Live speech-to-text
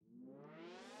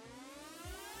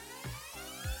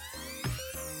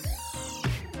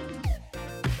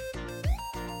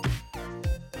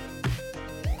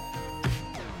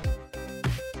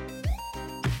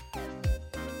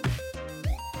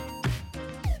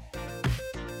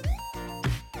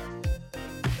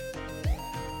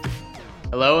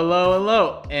Hello, hello,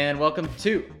 hello, and welcome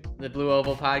to the Blue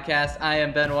Oval Podcast. I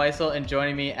am Ben Weissel, and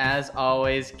joining me, as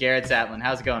always, Garrett Zatlin.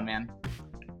 How's it going, man?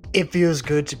 It feels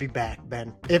good to be back,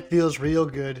 Ben. It feels real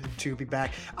good to be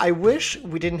back. I wish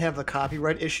we didn't have the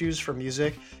copyright issues for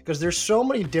music, because there's so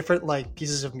many different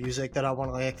pieces of music that I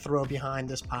want to throw behind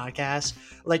this podcast.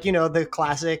 The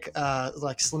classic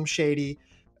Slim Shady.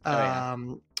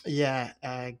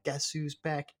 Guess who's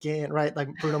back again, right? Like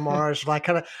Bruno Mars, I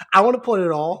want to put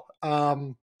it all.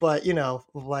 But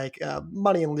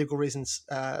money and legal reasons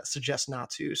suggest not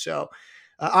to. So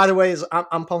either way,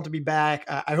 I'm pumped to be back.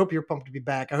 I hope you're pumped to be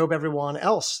back. I hope everyone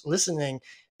else listening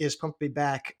is pumped to be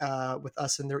back with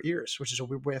us in their ears, which is a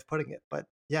weird way of putting it. But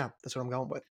yeah, that's what I'm going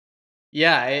with.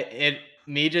 Yeah,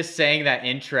 me just saying that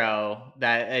intro,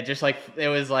 that it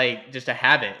was just a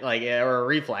habit, or a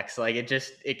reflex.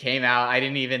 It came out. I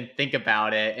didn't even think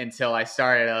about it until I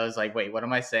started. I was like, wait, what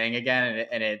am I saying again?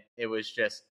 And it was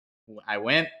just, I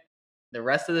went. The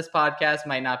rest of this podcast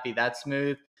might not be that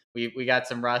smooth. We got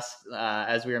some rust,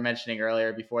 as we were mentioning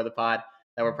earlier before the pod,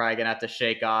 that we're probably gonna have to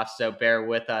shake off. So bear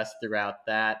with us throughout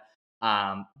that.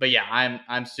 But yeah,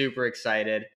 I'm super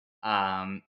excited.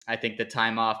 I think the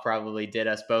time off probably did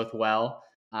us both well.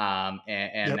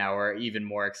 And now we're even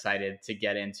more excited to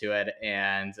get into it.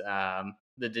 And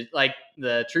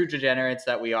the true degenerates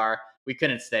that we are, we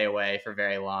couldn't stay away for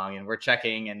very long, and we're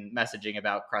checking and messaging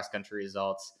about cross country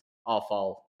results all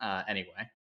fall anyway.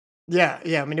 Yeah.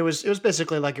 I mean, it was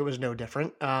basically like it was no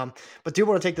different. But do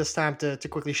want to take this time to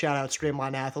quickly shout out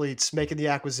Streamline Athletes making the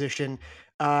acquisition,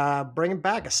 bringing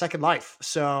back a second life.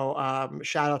 So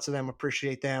shout out to them,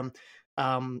 appreciate them.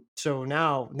 So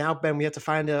now Ben, we have to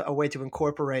find a way to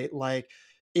incorporate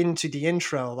into the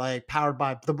intro, powered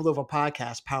by the Blue Oval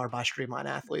Podcast, powered by Streamline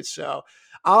Athletes. So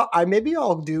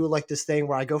I'll do this thing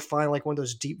where I go find one of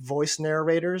those deep voice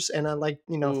narrators and I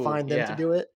find them to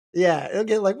do it. Yeah,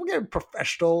 we'll get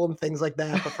professional and things like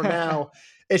that. But for now,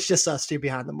 it's just us two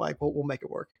behind the mic. We'll make it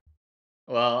work.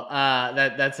 Well,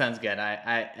 that sounds good.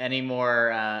 I any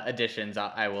more additions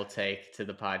I will take to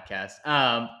the podcast.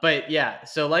 But yeah,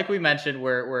 so like we mentioned,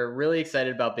 we're really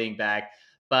excited about being back.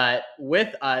 But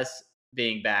with us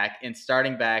being back and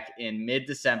starting back in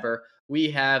mid-December,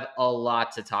 we have a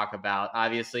lot to talk about.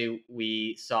 Obviously,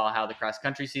 we saw how the cross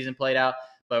country season played out,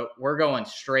 but we're going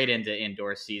straight into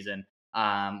indoor season.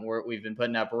 We've been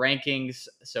putting up rankings,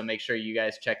 so make sure you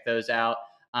guys check those out.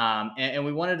 And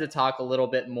we wanted to talk a little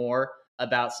bit more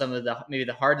about some of maybe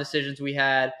the hard decisions we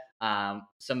had,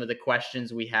 some of the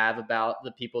questions we have about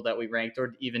the people that we ranked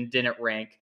or even didn't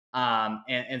rank.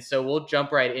 And so we'll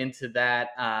jump right into that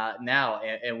now,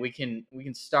 and we can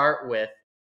start with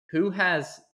who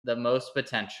has the most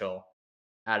potential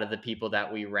out of the people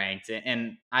that we ranked.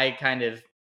 And I kind of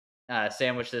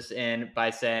sandwiched this in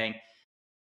by saying,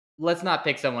 let's not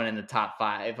pick someone in the top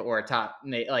 5 or top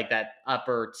that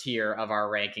upper tier of our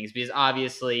rankings, because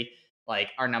obviously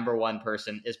our number one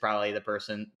person is probably the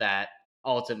person that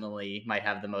ultimately might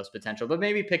have the most potential, but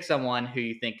maybe pick someone who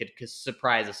you think could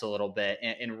surprise us a little bit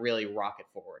and really rock it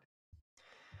forward.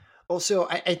 Also,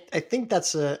 I think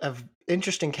that's a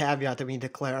interesting caveat that we need to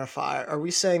clarify. Are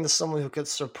we saying there's someone who could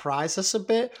surprise us a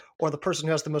bit, or the person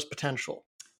who has the most potential?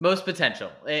 Most potential.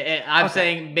 I'm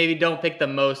saying maybe don't pick the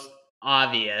most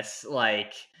obvious,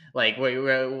 like what we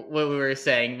were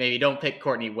saying. Maybe don't pick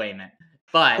Courtney Wayman,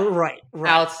 but right.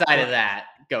 outside of that,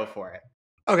 go for it.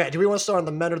 Okay. Do we want to start on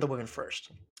the men or the women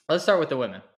first? Let's start with the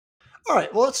women. All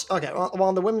right. Well, Well,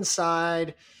 on the women's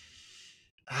side,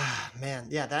 man,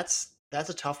 yeah, that's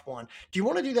a tough one. Do you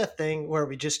want to do that thing where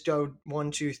we just go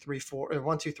 1, 2, 3, 4, or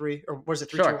 1, 2, 3, or was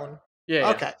it 3, sure. 2, 1? Yeah.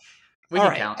 Okay. We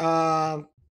can count.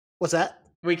 What's that?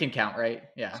 We can count, right?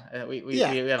 Yeah. We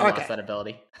haven't lost that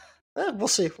ability. We'll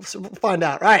see. We'll find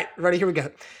out. All right. Ready? Here we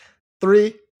go.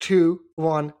 3, 2,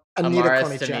 1. Anita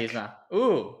Konicek.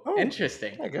 Ooh,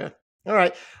 interesting. Okay. All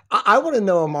right. I want to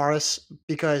know Amaris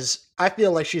because I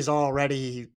feel like she's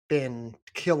already been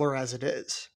killer as it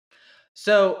is.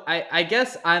 So I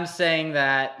guess I'm saying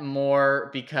that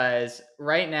more because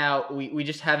right now we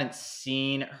just haven't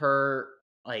seen her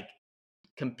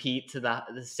compete to the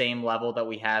same level that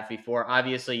we have before.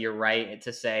 Obviously, you're right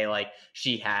to say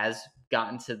she has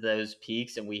gotten to those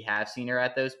peaks and we have seen her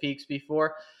at those peaks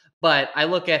before. But I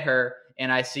look at her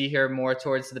and I see her more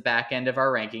towards the back end of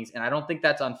our rankings, and I don't think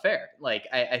that's unfair.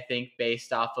 I think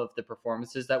based off of the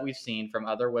performances that we've seen from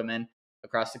other women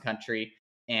across the country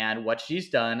and what she's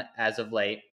done as of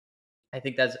late, I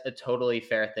think that's a totally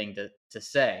fair thing to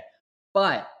say.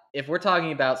 But if we're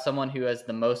talking about someone who has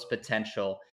the most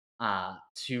potential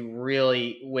to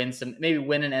really maybe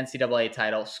win an NCAA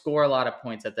title, score a lot of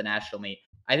points at the national meet,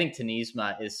 I think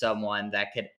Tanisma is someone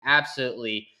that could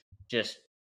absolutely just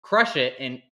crush it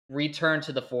and return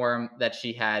to the form that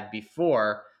she had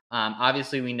before.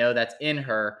 Obviously, we know that's in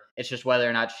her. It's just whether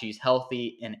or not she's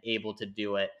healthy and able to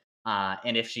do it.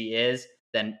 And if she is,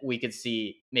 then we could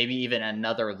see maybe even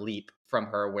another leap from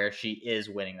her where she is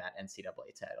winning that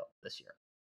NCAA title this year.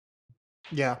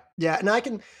 Yeah, yeah, and I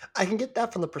can get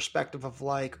that from the perspective of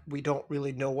like we don't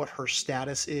really know what her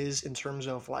status is in terms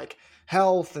of like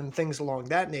health and things along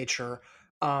that nature.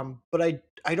 But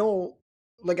I don't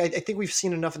like I think we've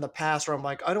seen enough in the past where I'm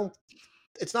like I don't.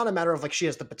 It's not a matter of like she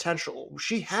has the potential;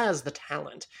 she has the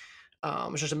talent.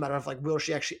 It's just a matter of like will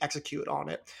she actually execute on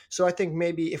it. So I think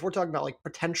maybe if we're talking about like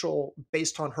potential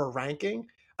based on her ranking,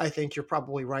 I think you're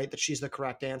probably right that she's the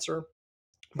correct answer.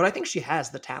 But I think she has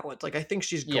the talent. Like I think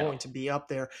she's Yeah. going to be up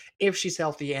there if she's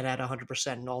healthy and at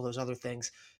 100% and all those other things.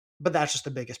 But that's just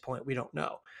the biggest point. We don't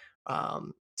know.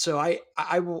 So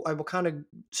I will kind of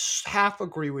half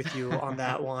agree with you on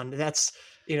that one. That's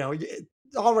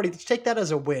already take that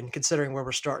as a win considering where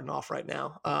we're starting off right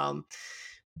now.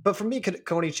 But for me,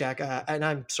 Konicek, and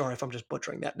I'm sorry if I'm just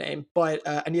butchering that name, but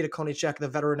Anita Konicek, the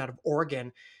veteran out of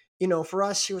Oregon, for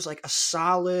us, she was like a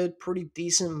solid, pretty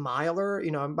decent miler.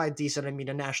 And by decent, I mean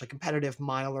a nationally competitive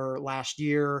miler last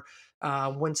year.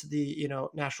 Went to the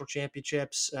national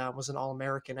championships. Was an All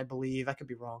American, I believe. I could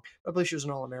be wrong. I believe she was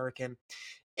an All American,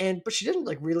 but she didn't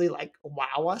like really like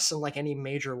wow us in like any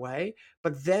major way.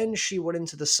 But then she went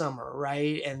into the summer,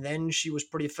 right? And then she was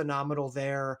pretty phenomenal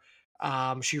there.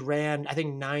 She ran, I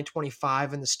think,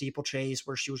 9:25 in the steeplechase,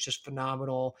 where she was just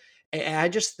phenomenal. And I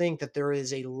just think that there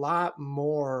is a lot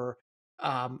more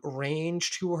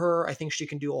range to her. I think she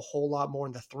can do a whole lot more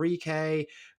in the 3K.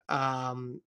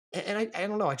 And I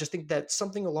don't know. I just think that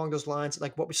something along those lines,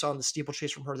 like what we saw in the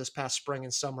steeplechase from her this past spring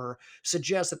and summer,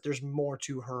 suggests that there's more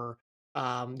to her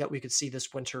that we could see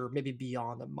this winter, maybe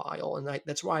beyond the mile. And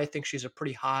that's why I think she's a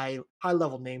pretty high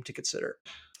level name to consider.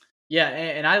 Yeah,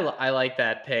 and I like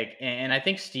that pick, and I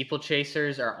think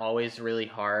steeplechasers are always really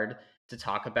hard to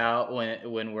talk about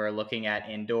when we're looking at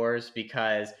indoors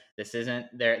because this isn't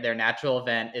their natural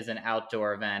event is an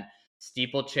outdoor event.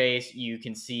 Steeplechase, you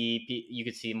could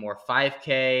see more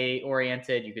 5K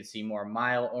oriented, you could see more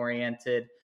mile oriented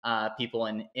people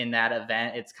in that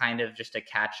event. It's kind of just a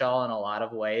catch all in a lot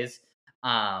of ways.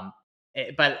 But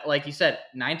like you said,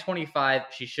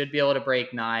 9:25, she should be able to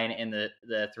break 9 in the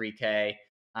 3K.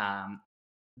 um,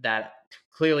 that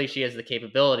clearly she has the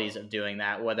capabilities of doing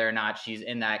that. Whether or not she's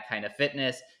in that kind of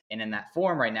fitness and in that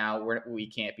form right now, we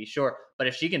can't be sure. But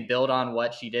if she can build on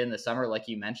what she did in the summer, like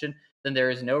you mentioned, then there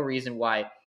is no reason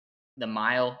why the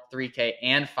mile, 3K,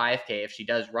 and 5K, if she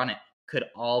does run it, could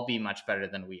all be much better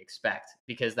than we expect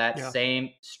because that Yeah.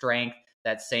 same strength,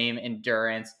 that same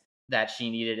endurance that she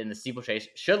needed in the steeplechase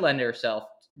should lend herself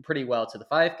pretty well to the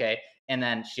 5K. And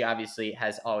then she obviously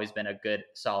has always been a good,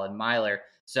 solid miler.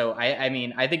 So I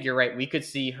mean, I think you're right. We could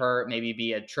see her maybe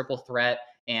be a triple threat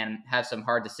and have some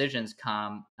hard decisions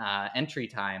come entry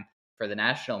time for the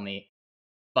national meet.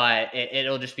 But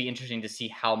it'll just be interesting to see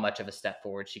how much of a step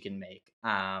forward she can make,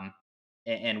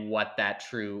 and what that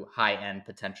true high end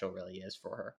potential really is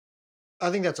for her. I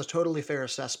think that's a totally fair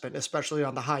assessment, especially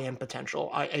on the high end potential.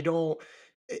 I don't.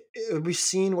 We've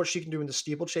seen what she can do in the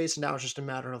steeplechase, and now it's just a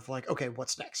matter of like, okay,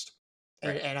 what's next?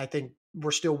 And Right. and I think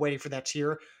we're still waiting for that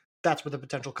tier. That's where the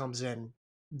potential comes in.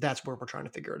 That's where we're trying to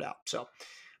figure it out. So,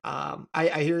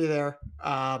 I hear you there.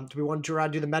 Do we want to try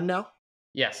to do the men now?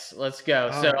 Yes, let's go.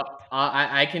 All So right.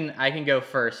 I can go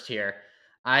first here.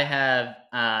 I have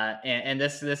and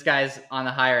this guy's on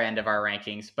the higher end of our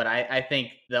rankings, but I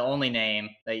think the only name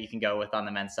that you can go with on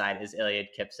the men's side is Iliad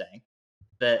Kipsang.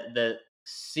 The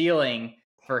ceiling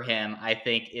for him, I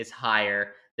think, is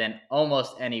higher than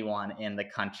almost anyone in the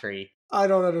country. I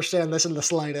don't understand this in the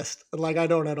slightest. Like I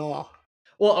don't at all.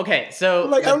 Well, okay, so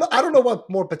Like I don't know what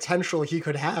more potential he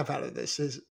could have out of this.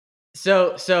 Is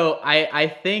so I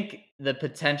think the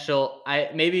potential I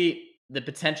maybe the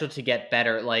potential to get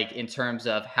better, like in terms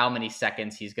of how many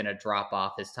seconds he's going to drop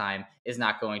off his time, is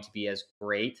not going to be as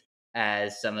great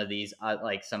as some of these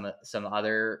like some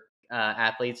other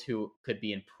athletes who could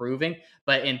be improving.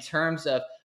 But in terms of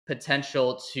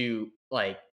potential to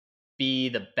like be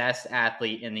the best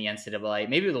athlete in the NCAA,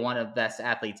 maybe the one of the best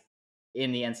athletes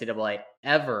in the NCAA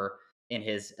ever in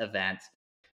his event,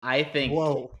 I think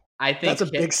whoa, I that's think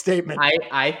a big statement.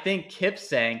 I think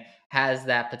Kipsang has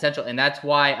that potential, and that's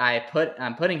why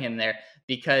I'm putting him there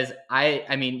because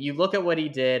I mean you look at what he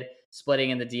did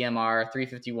splitting in the DMR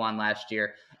 351 last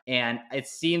year, and it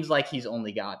seems like he's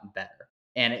only gotten better.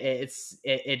 And it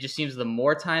just seems the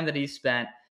more time that he's spent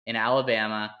in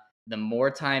Alabama, the more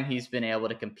time he's been able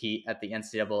to compete at the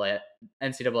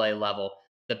NCAA level,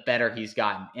 the better he's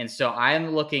gotten. And so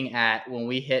I'm looking at when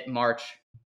we hit March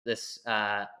this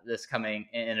coming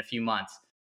in a few months,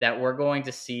 that we're going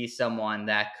to see someone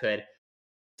that could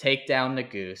take down the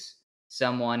goose,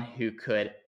 someone who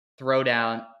could throw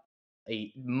down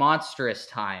a monstrous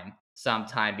time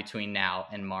sometime between now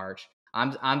and March.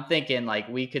 I'm thinking like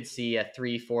we could see a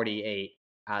 348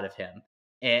 out of him.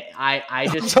 And I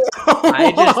just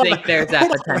Hold think on, there's that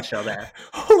hold on, potential there.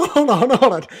 hold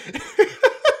on.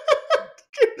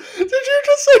 Did you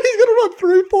just say he's gonna run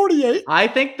 348? I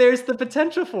think there's the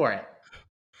potential for it.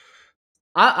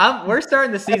 We're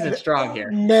starting the season strong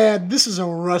here. Man, this is a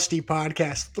rusty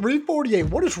podcast. 348.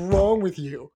 What is wrong with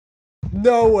you?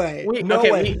 No way. We No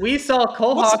okay. way. We saw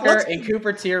Cole Hawker Let's and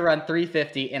Cooper Tier run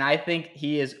 350, and I think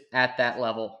he is at that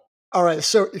level. All right,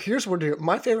 so here's what we're doing.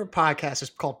 My favorite podcast is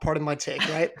called Pardon My Take,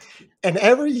 right? And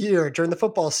every year during the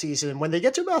football season, when they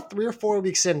get to about 3 or 4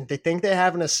 weeks in, they think they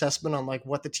have an assessment on like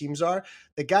what the teams are.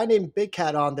 The guy named Big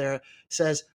Cat on there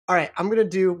says, "All right, I'm going to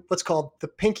do what's called the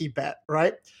pinky bet,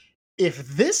 right? If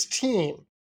this team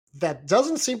that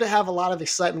doesn't seem to have a lot of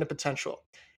excitement and potential,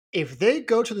 if they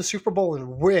go to the Super Bowl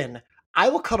and win, I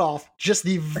will cut off just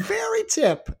the very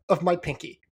tip of my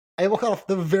pinky. I will cut off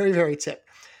the very, very tip."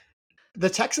 The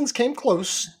Texans came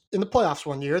close in the playoffs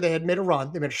one year. They had made a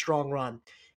run. They made a strong run.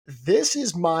 This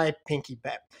is my pinky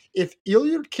bet. If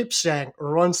Ilya Kipsang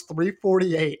runs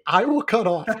 348, I will cut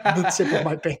off the tip of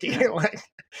my pinky. Like,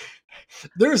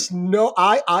 there's no,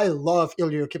 I love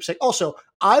Ilya Kipsang. Also,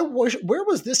 where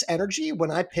was this energy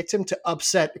when I picked him to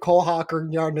upset Cole Hawker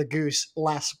and Yarn Goose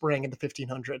last spring in the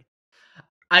 1500?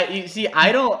 You see,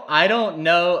 I don't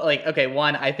know. Like, okay,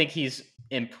 one, I think he's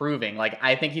improving. Like,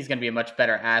 I think he's going to be a much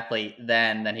better athlete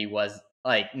than he was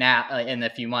like now in a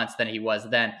few months than he was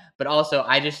then. But also,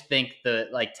 I just think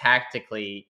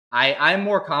tactically, I'm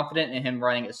more confident in him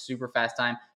running a super fast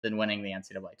time than winning the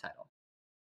NCAA title.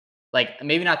 Like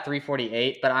maybe not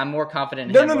 348, but I'm more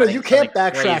confident in him. No. running You can't something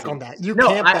backtrack crazy. on that. You No,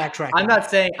 can't backtrack. I'm not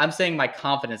saying. I'm saying my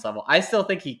confidence level. I still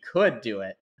think he could do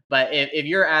it. But if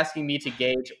you're asking me to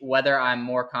gauge whether I'm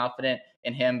more confident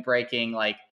in him breaking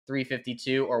like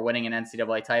 352 or winning an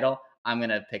NCAA title, I'm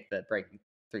gonna pick the breaking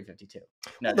 352.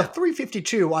 No, The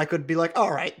 352, I could be like,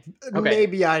 all right, Okay.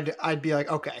 maybe I'd be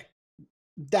like, okay,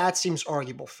 that seems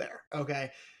arguable, fair.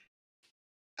 Okay.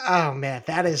 Oh man,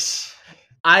 that's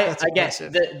guess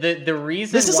impressive. the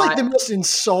reason This is why like the most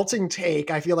insulting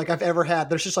take I feel like I've ever had.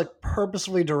 That's just like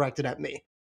purposefully directed at me.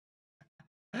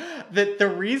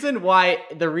 the reason why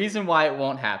it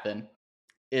won't happen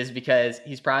is because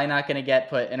he's probably not going to get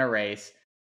put in a race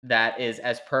that is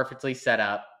as perfectly set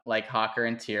up like Hawker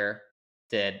and Tier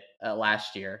did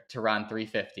last year to run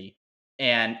 350.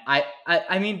 And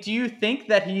I mean, do you think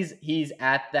that he's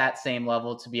at that same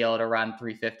level to be able to run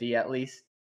 350 at least?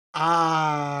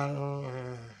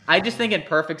 I just think in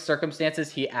perfect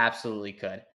circumstances he absolutely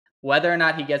could. Whether or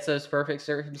not he gets those perfect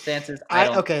circumstances, I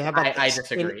don't. Okay, how about I this?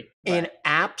 disagree. In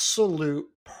absolute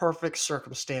perfect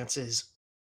circumstances,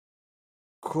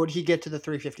 could he get to the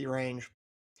 350 range?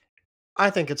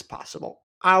 I think it's possible.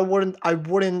 I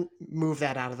wouldn't move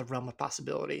that out of the realm of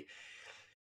possibility.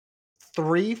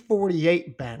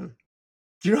 348, Ben.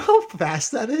 Do you know how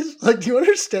fast that is? Like, do you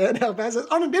understand how fast it's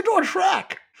on an indoor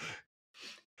track?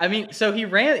 I mean, so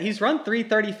he's run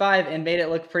 335 and made it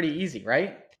look pretty easy,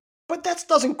 right? But that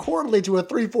doesn't correlate to a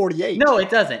 348. No, it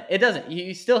doesn't. It doesn't.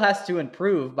 He still has to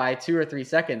improve by 2 or 3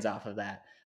 seconds off of that.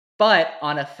 But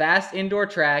on a fast indoor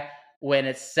track, when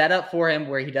it's set up for him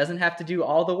where he doesn't have to do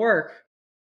all the work.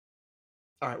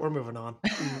 All right, we're moving on.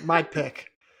 My pick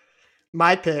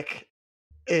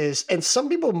is, and some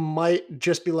people might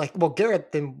just be like, well,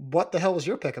 Garrett, then what the hell was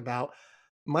your pick about?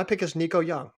 My pick is Nico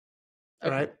Young.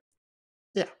 Okay. Right?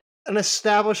 Yeah. An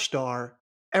established star.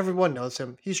 Everyone knows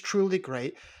him. He's truly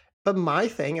great. But my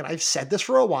thing, and I've said this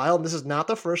for a while, and this is not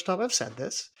the first time I've said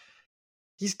this,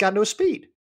 he's got no speed.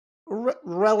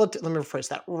 Relative, let me rephrase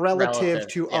that. Relative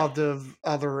to yeah.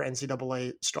 other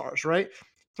NCAA stars, right?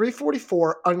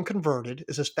 344 unconverted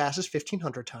is as fast as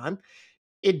 1500 time.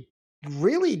 It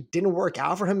really didn't work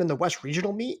out for him in the West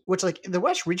Regional meet, which like the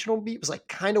West Regional meet was like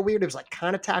kind of weird. It was like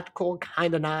kind of tactical,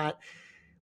 kind of not.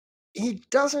 He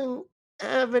doesn't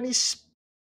have any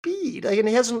speed. Like, and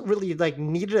he hasn't really like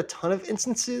needed a ton of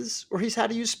instances where he's had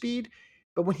to use speed,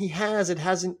 but when he has, it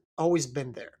hasn't always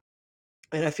been there.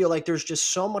 And I feel like there's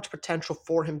just so much potential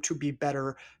for him to be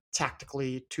better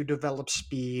tactically, to develop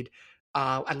speed.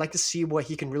 I'd like to see what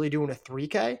he can really do in a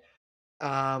 3K.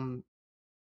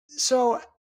 So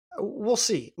we'll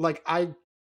see. Like I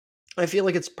feel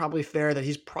like it's probably fair that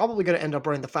he's probably going to end up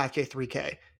running the 5K,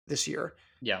 3K this year.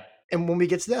 Yeah. And when we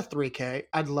get to that 3K,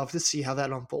 I'd love to see how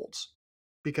that unfolds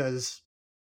because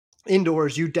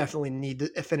Indoors, you definitely need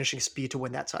the finishing speed to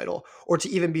win that title or to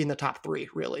even be in the top 3,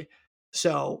 really.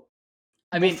 So,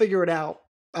 I we'll mean, figure it out.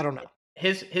 I don't know.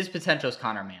 his potential is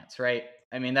Connor Mance, right?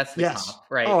 I mean, that's the comp, Yes.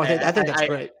 right? Oh, I think that's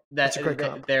great. That's a great That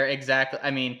comp. they're exactly.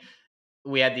 I mean,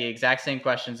 we had the exact same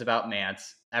questions about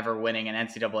Mance ever winning an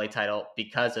NCAA title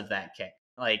because of that kick.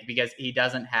 Like, because he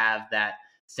doesn't have that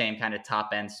same kind of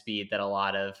top end speed that a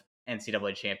lot of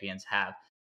NCAA champions have.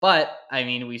 But I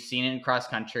mean, we've seen it in cross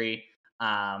country.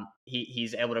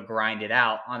 He's able to grind it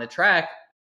out on the track.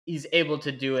 He's able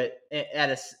to do it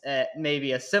at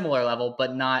maybe a similar level,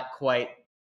 but not quite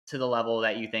to the level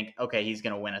that you think, okay, he's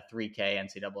going to win a 3K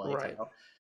NCAA Right. title.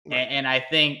 Right. And I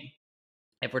think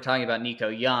if we're talking about Nico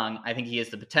Young, I think he has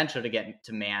the potential to get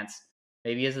to Mance.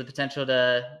 Maybe he has the potential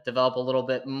to develop a little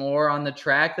bit more on the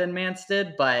track than Mance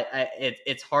did, but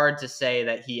it's hard to say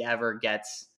that he ever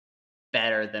gets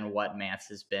better than what Mance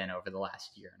has been over the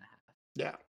last year and a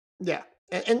half. Yeah.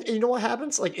 Yeah. And you know what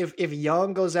happens? Like if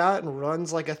Young goes out and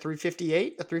runs like a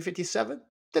 358, a 357,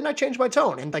 then I change my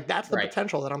tone. And like that's the Right.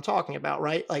 potential that I'm talking about,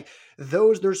 right? Like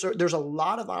there's a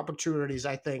lot of opportunities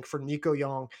I think for Nico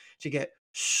Young to get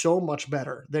so much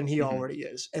better than he Mhm. already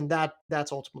is. And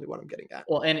that's ultimately what I'm getting at.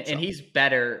 Well, and So he's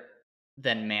better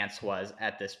than Mance was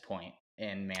at this point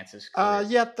in Mance's career.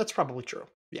 yeah, that's probably true.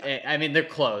 Yeah. I mean, they're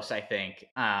close, I think.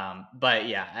 But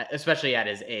yeah, especially at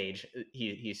his age,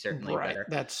 he's certainly Right. better.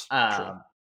 That's true. Um,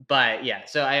 but yeah,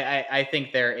 so I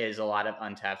think there is a lot of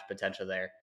untapped potential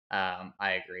there.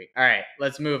 I agree. All right,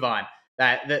 let's move on.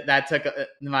 That took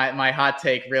my hot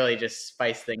take really just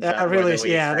spiced things I up more really than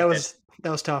we yeah, expected. that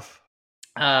was tough.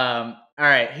 All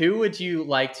right, who would you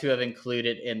like to have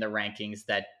included in the rankings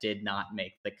that did not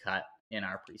make the cut in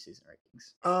our preseason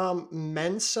rankings?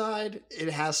 Men's side, it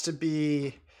has to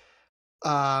be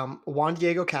Juan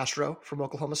Diego Castro from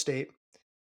Oklahoma State,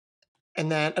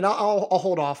 and then I'll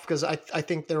hold off because I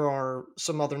think there are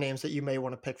some other names that you may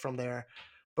want to pick from there.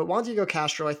 But Juan Diego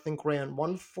Castro, I think, ran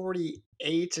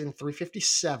 148 and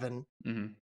 357. Hmm.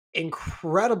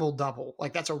 Incredible double.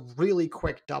 Like that's a really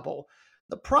quick double.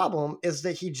 The problem is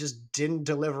that he just didn't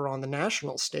deliver on the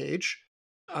national stage,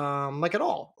 like at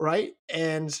all, right?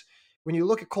 And when you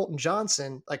look at Colton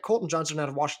Johnson, like Colton Johnson out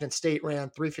of Washington State ran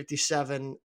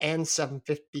 357 and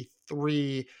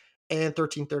 753 and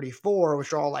 1334,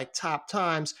 which are all like top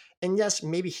times. And yes,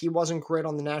 maybe he wasn't great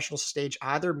on the national stage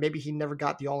either. Maybe he never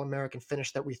got the All American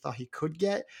finish that we thought he could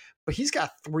get, but he's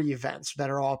got 3 events that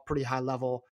are all pretty high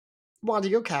level. Juan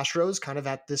Diego Castro is kind of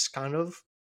at this kind of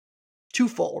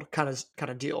twofold kind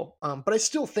of deal. But I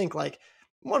still think like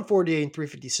 148 and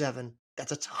 357,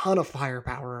 that's a ton of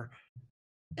firepower.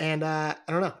 And I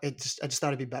don't know. I just thought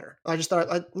it'd be better. I just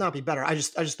thought not be better. I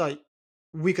just thought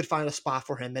we could find a spot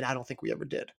for him, and I don't think we ever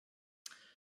did.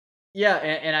 Yeah,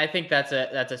 and I think that's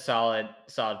a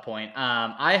solid point.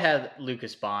 I had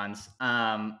Lucas Bonds.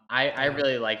 I Yeah.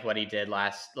 really liked what he did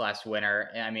last winter.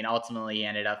 I mean, ultimately he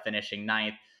ended up finishing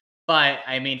ninth. But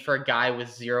I mean, for a guy with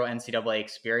zero NCAA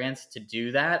experience to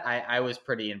do that, I was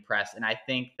pretty impressed. And I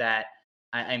think that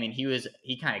I mean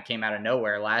he kind of came out of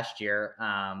nowhere last year.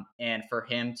 And for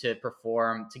him to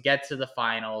perform to get to the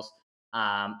finals,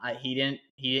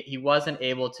 he wasn't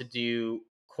able to do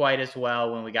quite as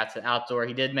well when we got to outdoor.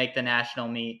 He did make the national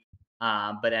meet,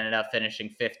 but ended up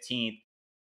finishing 15th.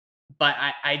 But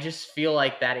I just feel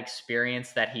like that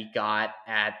experience that he got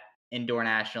at indoor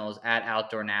nationals, at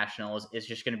outdoor nationals, is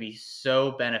just going to be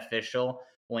so beneficial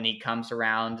when he comes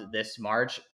around this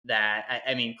March. That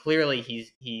I mean, clearly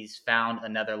he's found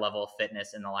another level of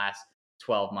fitness in the last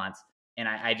 12 months, and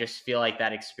I just feel like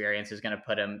that experience is going to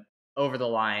put him over the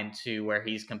line to where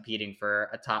he's competing for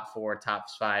a top 4, top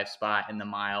 5 spot in the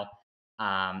mile,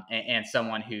 and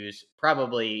someone who's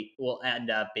probably will end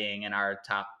up being in our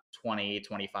top 20,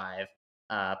 25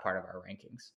 part of our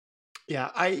rankings. Yeah,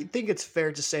 I think it's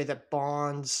fair to say that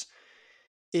Bonds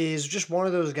is just one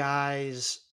of those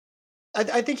guys.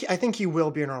 I think he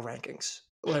will be in our rankings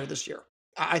later this year.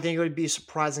 I think it would be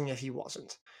surprising if he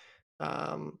wasn't.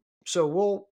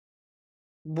 So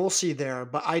we'll see there.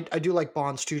 But I do like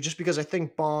Bonds too, just because I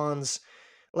think Bonds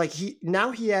like he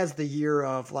has the year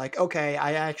of like, okay,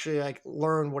 I actually like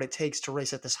learn what it takes to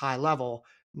race at this high level.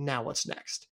 Now what's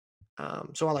next?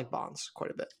 So I like Bonds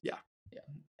quite a bit. Yeah. Yeah,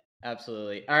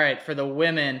 absolutely. All right, for the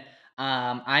women,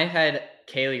 I had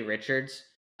Kaylee Richards.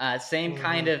 Hmm. Same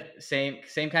kind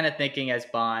of thinking as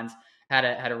Bonds.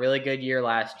 Had a really good year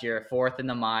last year, fourth in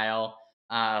the mile.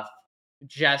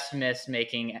 Just missed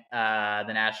making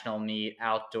the national meet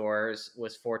outdoors.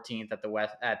 Was 14th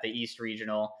at the East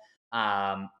Regional.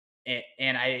 And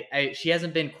she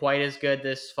hasn't been quite as good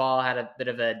this fall. Had a bit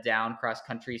of a down cross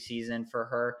country season for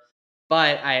her,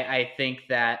 But I think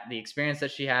that the experience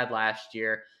that she had last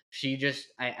year,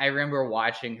 I remember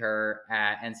watching her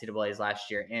at NCAA's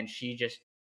last year, and she just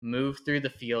moved through the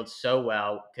field so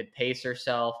well, could pace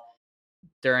herself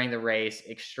during the race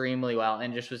extremely well,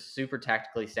 and just was super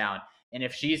tactically sound. And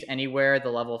if she's anywhere the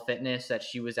level of fitness that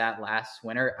she was at last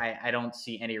winter, I don't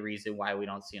see any reason why we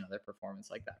don't see another performance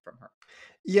like that from her.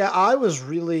 Yeah, I was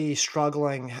really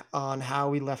struggling on how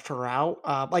we left her out.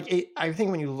 I think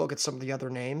when you look at some of the other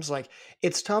names, like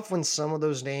it's tough when some of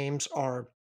those names are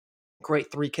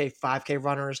great 3K, 5K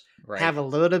runners, Right. have a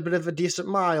little bit of a decent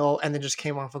mile, and then just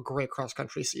came off a great cross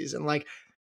country season. Like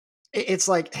it's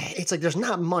like there's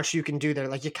not much you can do there.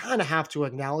 Like you kind of have to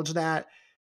acknowledge that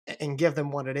and give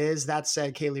them what it is. That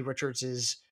said, Kaylee Richards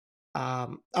is.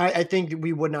 I think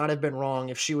we would not have been wrong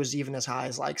if she was even as high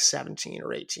as like 17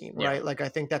 or 18, Yeah. right? Like I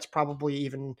think that's probably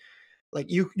even like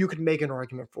you could make an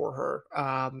argument for her.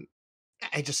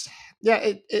 I just yeah,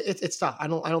 it's tough. I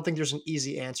don't think there's an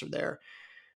easy answer there.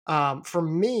 For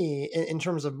me, in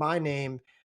terms of my name,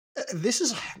 this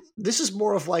is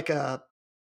more of like a.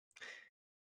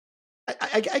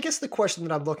 I guess the question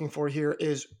that I'm looking for here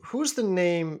is who's the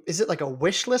name? Is it like a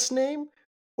wish list name,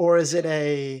 or is it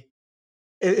a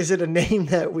name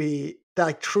that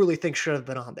I truly think should have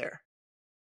been on there?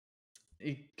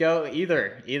 Go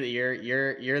either.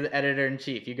 You're the editor in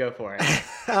chief. You go for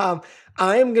it. um,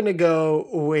 I am gonna go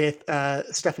with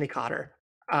Stephanie Cotter.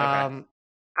 Okay.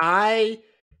 I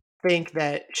think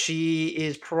that she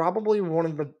is probably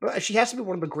she has to be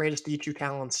one of the greatest D2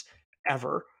 talents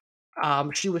ever.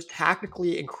 She was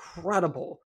tactically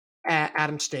incredible at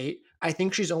Adams State. I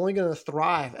think she's only going to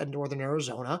thrive at Northern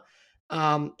Arizona.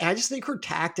 And I just think her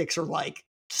tactics are like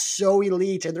so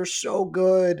elite and they're so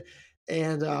good.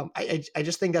 And I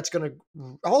just think that's going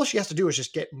to, all she has to do is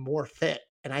just get more fit.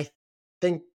 And I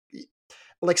think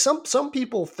like some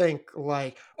people think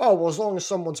like, oh well, as long as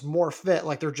someone's more fit,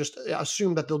 like they're just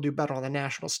assume that they'll do better on the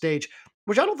national stage,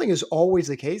 which I don't think is always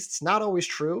the case. It's not always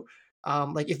true.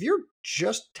 Like if you're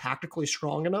just tactically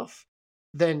strong enough,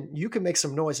 then you can make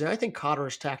some noise. And I think Cotter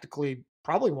is tactically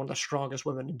probably one of the strongest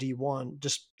women in D1.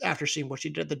 Just after seeing what she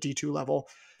did at the D2 level,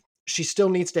 she still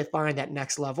needs to find that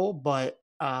next level. But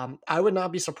I would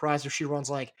not be surprised if she runs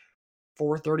like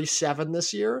 4:37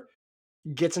 this year,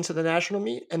 gets into the national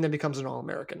meet, and then becomes an All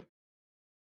American.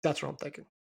 That's what I'm thinking.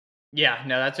 Yeah,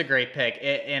 no, that's a great pick,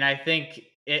 and I think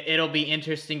it'll be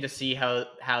interesting to see how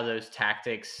those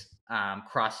tactics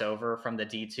cross over from the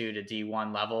D2 to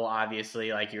D1 level.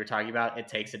 Obviously, like you were talking about, it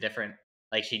takes a different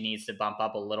like she needs to bump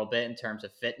up a little bit in terms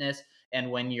of fitness.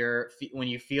 And when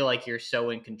you feel like you're so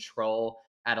in control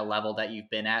at a level that you've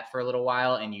been at for a little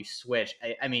while, and you switch,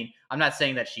 I mean, I'm not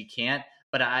saying that she can't,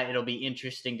 but it'll be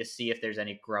interesting to see if there's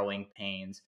any growing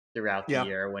pains throughout the Yeah.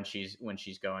 year when she's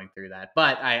going through that.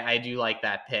 But I do like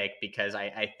that pick because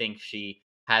I think she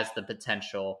has the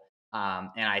potential.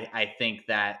 And I think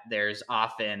that there's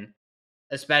often,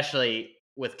 especially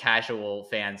with casual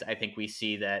fans, I think we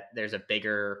see that there's a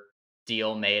bigger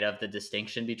deal made of the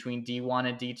distinction between D1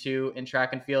 and D2 in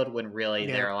track and field when really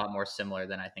Yeah. they're a lot more similar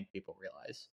than I think people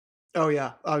realize. Oh,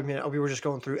 yeah. I mean, we were just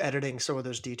going through editing some of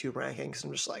those D2 rankings.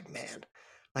 I'm just like, man,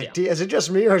 like, Yeah, is it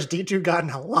just me or has D2 gotten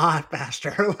a lot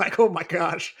faster? Like, oh my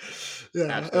gosh. Yeah.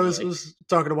 I absolutely. was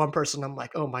talking to one person. I'm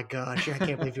like, oh my gosh, I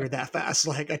can't believe you're that fast.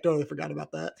 Like, I totally forgot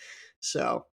about that.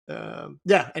 So,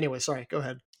 yeah. Anyway, sorry. Go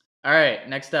ahead. All right,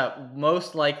 next up,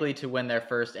 most likely to win their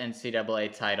first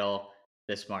NCAA title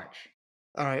this March.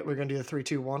 All right. We're going to do the 3,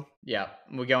 2, 1. Yeah,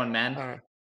 we going men. All right.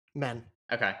 Men.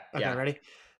 Okay, Okay. yeah, Ready?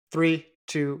 3,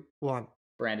 2, 1.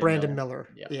 Brandon Brandon Miller.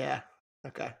 Miller. Yeah, Yeah.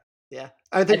 Okay. Yeah.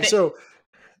 I I think think so.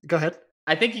 Go ahead.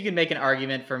 I think you can make an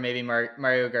argument for maybe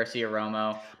Mario Garcia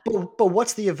Romo. But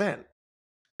what's the event?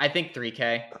 I think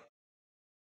 3K.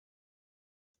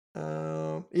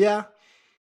 Yeah,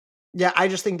 yeah. I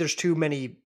just think there's too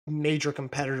many major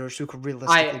competitors who could I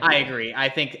realistically I beat him. agree. I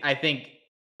think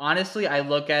honestly, I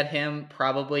look at him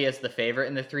probably as the favorite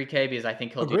in the 3K because I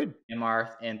think he'll do Agreed. MR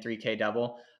and 3K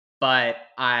double. But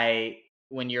I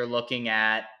when you're looking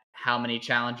at how many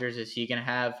challengers is he going to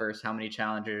have versus how many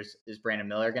challengers is Brandon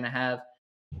Miller going to have,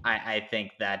 I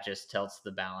think that just tilts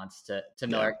the balance to Yeah,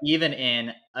 Miller, even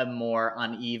in a more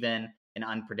uneven and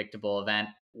unpredictable event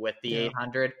with the yeah,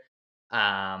 800.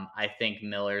 I think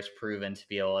Miller's proven to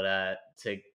be able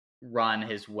to run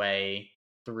his way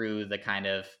through the kind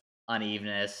of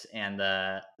unevenness and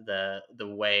the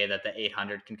way that the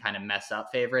 800 can kind of mess up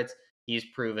favorites. He's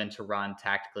proven to run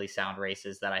tactically sound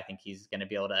races that I think he's going to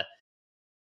be able to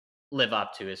live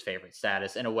up to his favorite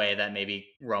status in a way that maybe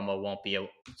Romo won't be able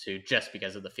to just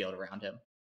because of the field around him.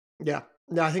 yeah.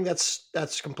 No, I think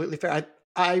that's completely fair.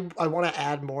 I wanna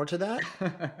add more to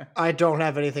that. I don't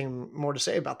have anything more to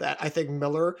say about that. I think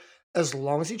Miller, as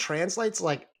long as he translates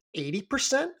like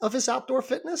 80% of his outdoor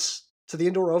fitness to the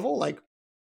indoor oval, like,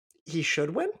 he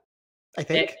should win, I And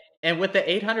think. and with the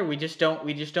 800, we just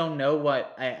don't know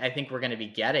what I think we're gonna be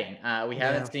getting. We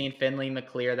haven't Yeah. seen Finley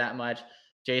McClear that much.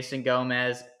 Jason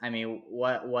Gomez, I mean,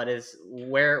 what is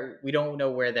where we don't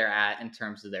know where they're at in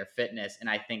terms of their fitness, and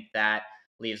I think that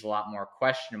leaves a lot more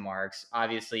question marks.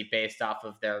 Obviously, based off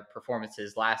of their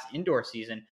performances last indoor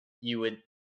season, you would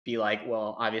be like,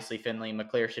 well, obviously Finley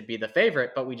McClear should be the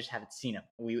favorite, but we just haven't seen him.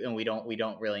 We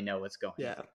don't really know what's going on.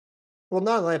 Yeah. Well,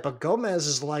 not only that, but Gomez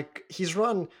is like he's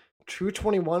run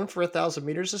 221 for 1,000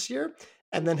 meters this year,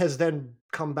 and then has then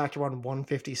come back to run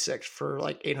 156 for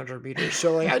like 800 meters.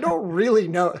 So like I don't really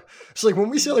know. So like when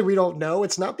we say like we don't know,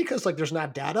 it's not because like there's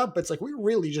not data, but it's like we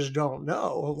really just don't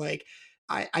know. Like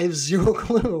I have zero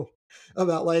clue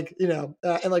about like and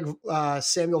like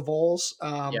Samuel Voles,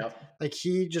 Yep. like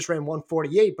he just ran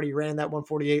 148, but he ran that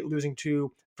 148 losing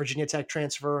to Virginia Tech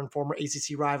transfer and former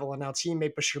ACC rival and now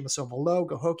teammate Bashir Masova.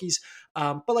 Go Hokies.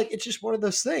 But like it's just one of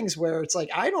those things where it's like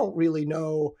I don't really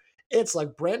know. It's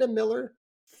like Brandon Miller,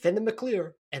 Finn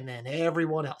McClear, and then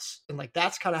everyone else. And like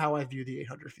that's kind of how I view the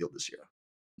 800 field this year.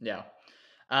 Yeah.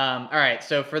 All right.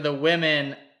 So for the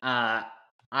women, I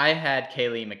had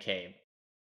Kaylee McCabe,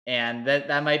 and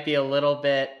that might be a little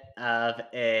bit of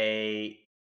a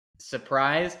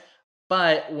surprise.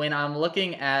 But when I'm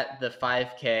looking at the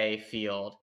 5K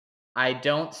field, I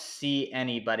don't see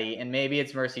anybody, and maybe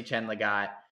it's Mercy Chen Lagat,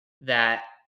 that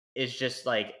is just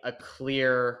like a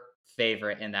clear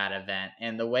favorite in that event.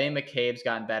 And the way McCabe's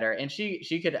gotten better, and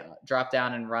she could drop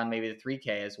down and run maybe the 3K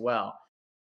as well.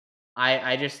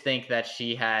 I just think that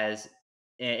she has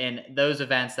in those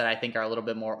events that I think are a little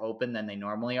bit more open than they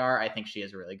normally are. I think she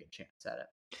has a really good chance at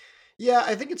it. Yeah,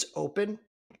 I think it's open,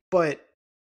 but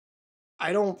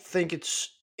I don't think it's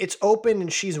open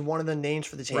and she's one of the names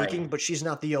for the Right. taking, but she's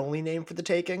not the only name for the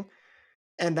taking.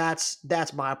 And that's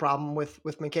my problem with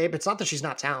McCabe. It's not that she's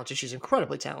not talented; she's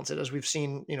incredibly talented, as we've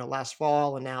seen, last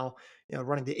fall and now,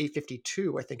 running the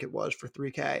 852, I think it was for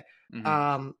 3K. Hmm.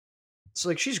 Um, so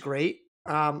like she's great.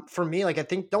 For me, like I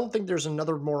don't think there's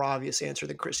another more obvious answer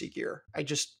than Chrissy Gear. I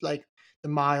just like the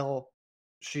mile.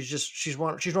 She's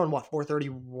run what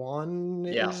 431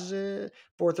 Yeah. is it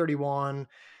 431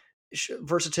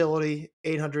 versatility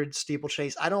 800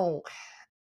 steeplechase. I don't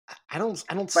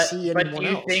see But do anyone you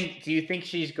else. think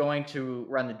she's going to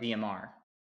run the DMR?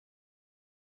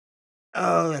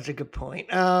 Oh, that's a good point.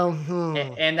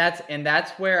 And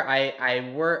that's where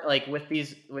I work like with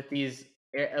these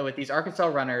Arkansas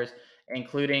runners,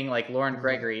 including like Lauren Mhm.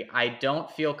 Gregory. I don't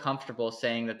feel comfortable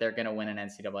saying that they're going to win an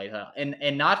NCAA title,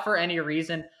 and not for any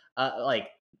reason, like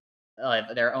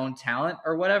their own talent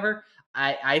or whatever.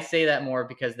 I say that more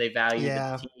because they value the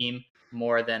Yeah, team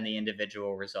more than the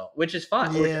individual result, which is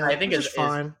fun, which yeah, I think which is is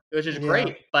fine. which is Yeah.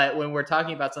 great. But when we're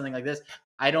talking about something like this,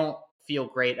 I don't feel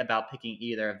great about picking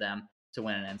either of them to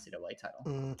win an NCAA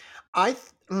title.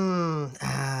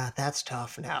 Mm, that's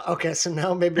tough now. Okay, so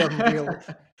now maybe I'm real.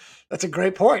 That's a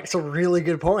great point. It's a really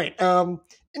good point. And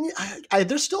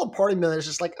there's still a part of me that's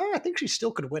just like, oh, I think she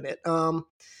still could win it.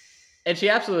 And she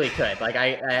absolutely could. Like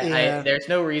Yeah. there's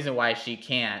no reason why she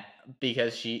can't,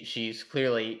 because she's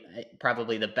clearly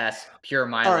probably the best pure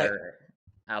All right. miler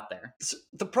out there.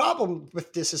 The problem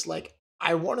with this is like,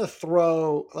 I want to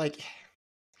throw like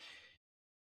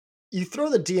you throw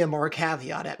the DMR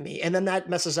caveat at me, and then that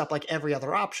messes up like every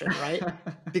other option, right?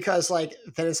 Because like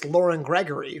then it's Lauren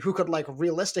Gregory who could like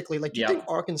realistically like, do you think Yep.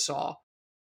 Arkansas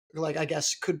like I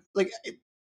guess could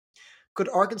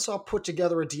Arkansas put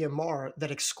together a DMR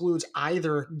that excludes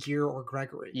either Gear or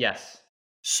Gregory? Yes.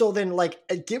 So then like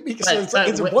give me so But it's like but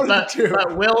it's wi one of the two.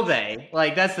 but will they?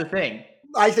 Like, that's the thing.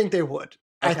 I think they would.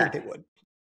 I Okay. think they would.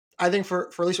 I think for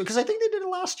at least because I think they did it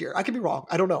last year. I could be wrong.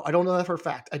 I don't know. I don't know that for a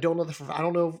fact. I don't know that for I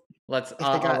don't know Let's if they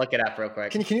I'll got look it up real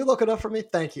quick. can you look it up for me?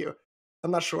 Thank you.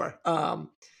 I'm not sure.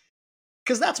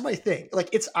 Because that's my thing.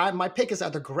 Like my pick is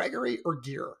either Gregory or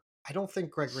Gear. I don't think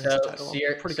Gregory has a title.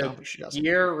 I'm pretty So confident she doesn't.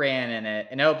 Gear ran in it.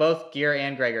 No, both Gear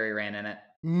and Gregory ran in it.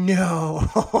 No.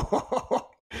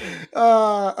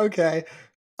 Okay.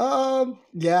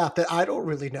 Yeah, but I don't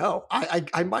really know.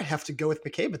 I might have to go with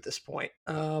McCabe at this point.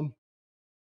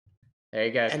 There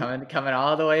you go, And coming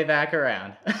all the way back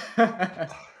around.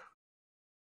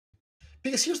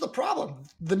 because here's the problem.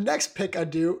 The next pick I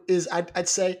do is I'd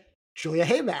say Julia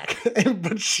Haymack,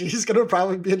 but she's gonna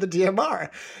probably be in the DMR,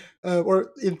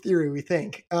 or in theory, we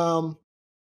think.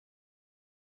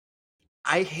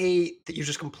 I hate that you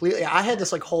just completely. I had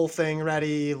this like whole thing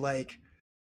ready, like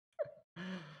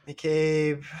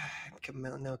McCabe.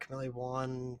 Camille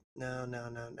won. No, no,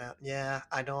 no, no. Yeah,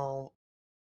 I don't.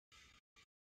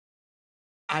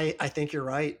 I think you're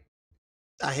right.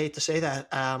 I hate to say that,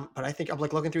 but I think I'm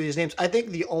like looking through these names. I think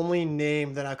the only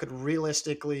name that I could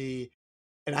realistically,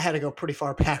 and I had to go pretty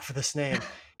far back for this name,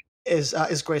 is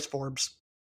Grace Forbes.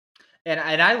 And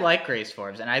I like Grace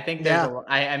Forbes, and I think there's Yeah,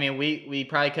 a I mean, we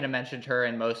probably could have mentioned her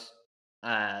in most,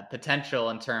 potential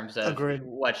in terms of agreed.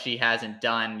 what she hasn't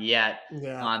done yet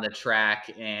Yeah, on the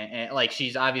track, and, like,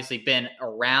 she's obviously been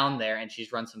around there, and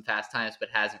she's run some fast times, but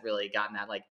hasn't really gotten that,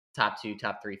 like, top 2,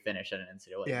 top 3 finish at an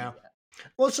NCAA meet yeah. yet.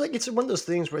 Well, it's like it's one of those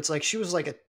things where it's like she was like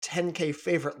a 10K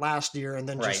favorite last year, and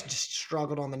then Right. just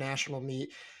struggled on the national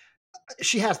meet.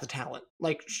 She has the talent.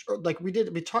 Like we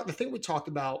did. We talked. The thing we talked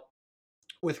about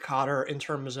with Cotter in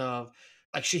terms of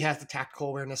like she has the tactical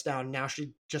awareness down. Now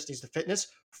she just needs the fitness.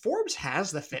 Forbes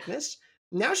has the fitness.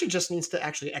 Now she just needs to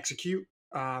actually execute.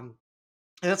 And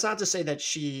that's not to say that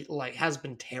she like has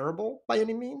been terrible by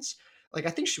any means. Like I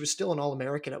think she was still an All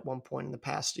American at one point in the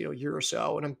past year or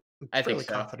so, and I'm I think fairly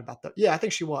so. confident about that. Yeah, I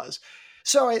think she was.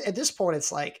 So at this point,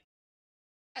 it's like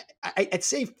I'd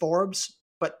say Forbes,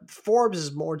 but Forbes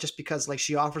is more just because like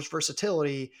she offers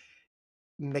versatility.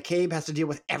 McCabe has to deal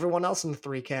with everyone else in the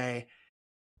 3K,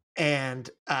 and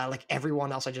like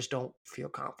everyone else, I just don't feel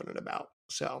confident about.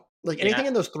 So like Yeah. anything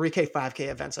in those 3K, 5K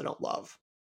events, I don't love.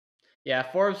 Yeah,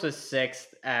 Forbes was 6th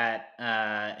at,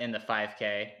 in the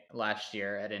 5K last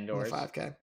year at In the indoors.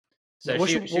 5K. So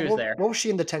she was there. What was she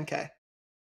in the 10K?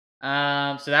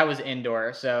 So that was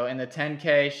indoor. So in the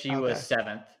 10K, she was Okay.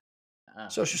 7th.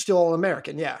 So she's Um, still All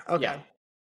American. Yeah. yeah. Okay.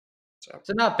 So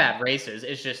So not bad races.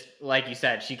 It's just like you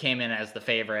said, she came in as the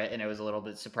favorite, and it was a little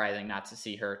bit surprising not to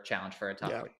see her challenge for a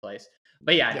top yeah. 3 place.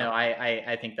 But yeah, Yeah. no,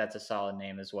 I think that's a solid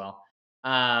name as well.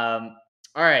 All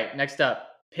right, next up,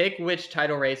 pick which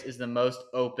title race is the most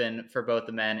open for both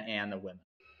the men and the women.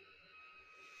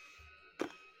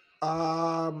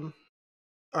 All right.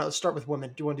 Let's start with women.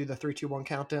 Do you want to do the 3, 2, 1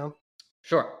 countdown?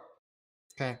 Sure.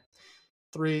 Okay.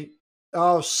 Three.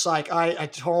 Oh, psych. I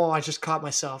just caught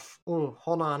myself. Ooh,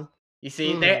 hold on. You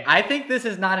see, Hmm. I think this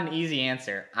is not an easy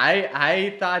answer.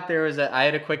 I thought I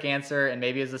had a quick answer, and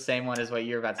maybe it's the same one as what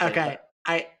you're about to say, but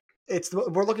Okay.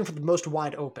 We're looking for the most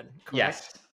wide open,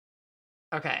 yes,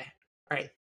 correct? Okay. All right.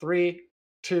 3,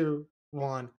 2,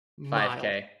 1. Mile.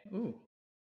 5K. Ooh.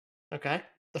 Okay.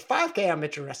 The 5K I'm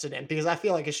interested in because I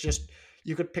feel like it's just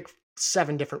you could pick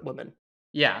 7 different women.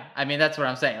 Yeah, I mean, that's what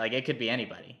I'm saying, like, it could be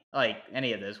anybody, like,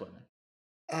 any of those women.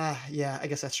 Yeah, I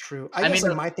guess that's true. I I guess mean,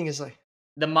 like my thing is like,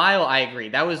 the mile, I agree,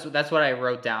 that's what I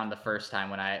wrote down the first time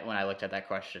when I looked at that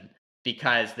question,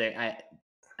 because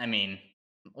I mean,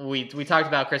 we talked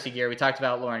about Chrissy Gear, we talked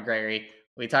about Lauren Gregory,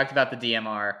 we talked about the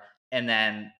DMR, and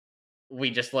then we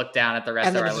just looked down at the rest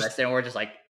and of then our list, and we're just like,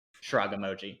 shrug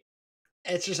emoji.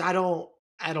 it's just I don't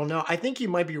know. I think you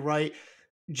might be right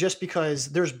just because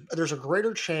there's a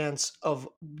greater chance of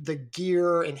the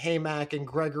Gear and Haymack and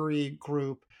Gregory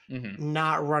group Mhm.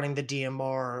 not running the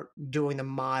DMR, doing the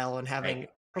mile, and Right. having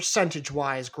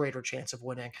percentage-wise greater chance of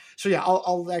winning. So yeah,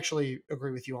 I'll actually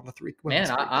agree with you on the three women's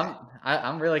Man, 3K.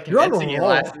 I'm really You're on a convincing you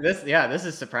roll. this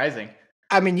is surprising.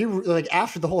 I mean, you like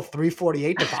after the whole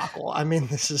 348 debacle. I mean,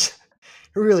 this is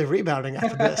you're really rebounding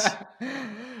after this.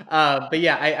 But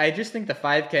yeah, I just think the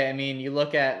 5K. I mean, you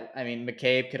look at. I mean,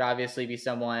 McCabe could obviously be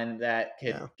someone that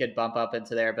Yeah, could bump up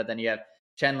into there, but then you have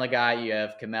Chen Lagat, you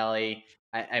have Kameli.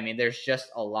 I mean, there's just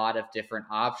a lot of different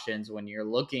options when you're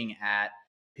looking at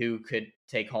who could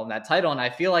take home that title, and I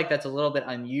feel like that's a little bit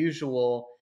unusual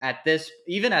at this,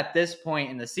 even at this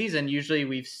point in the season. Usually,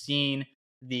 we've seen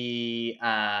the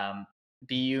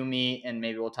BU meet, and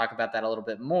maybe we'll talk about that a little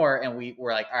bit more. And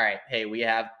we're like, all right, hey, we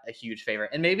have a huge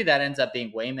favorite, and maybe that ends up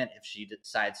being Wayman if she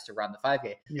decides to run the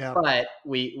 5K. yeah. But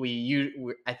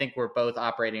I think we're both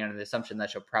operating under the assumption that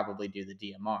she'll probably do the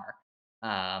DMR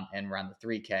and run the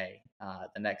 3K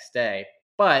the next day.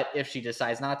 But if she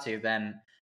decides not to, then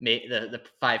the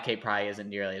 5K probably isn't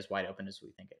nearly as wide open as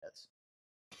we think it is.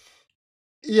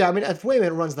 Yeah, I mean, if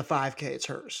Wayman runs the 5K, it's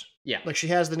hers. Yeah, Like she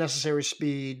has the necessary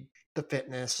speed, the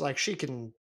fitness. Like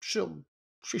she'll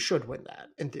she should win that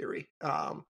in theory.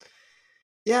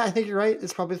 Yeah, I think you're right.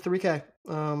 It's probably the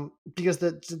 3K. Because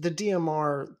the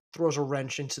DMR throws a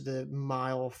wrench into the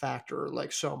mile factor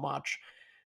like so much,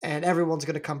 and everyone's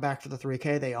going to come back for the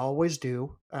 3K. They always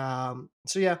do.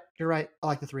 So yeah, you're right. I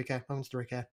like the 3K. Women's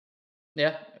 3K.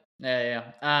 yeah,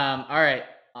 yeah. All right,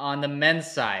 on the men's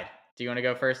side, do you want to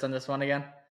go first on this one again?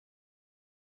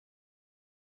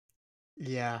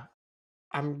 Yeah,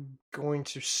 I'm going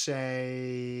to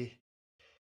say.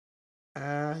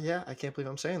 Yeah, I can't believe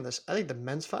I'm saying this. I think the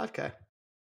men's 5K.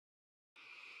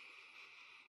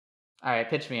 All right,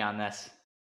 pitch me on this.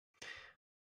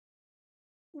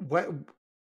 What,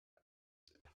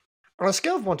 on a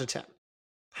scale of 1 to 10,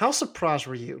 how surprised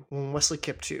were you when Wesley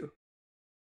Kiptoo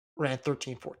ran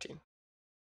 13:14?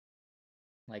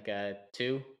 Like a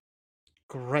two?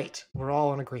 Great. We're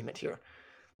all in agreement here.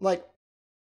 Like,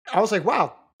 I was like,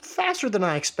 wow, faster than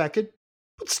I expected,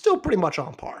 but still pretty much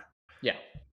on par. Yeah.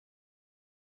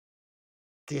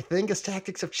 Do you think his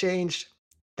tactics have changed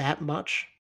that much?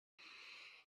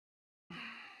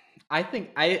 I think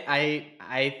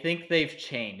they've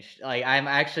changed. Like I'm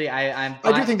actually I'm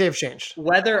I do fine think they've changed.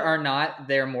 whether or not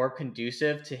they're more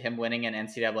conducive to him winning an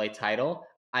NCAA title.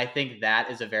 I think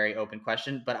that is a very open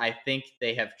question, but I think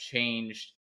they have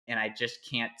changed, and I just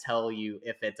can't tell you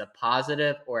if it's a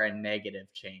positive or a negative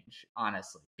change,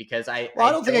 honestly, because Well, I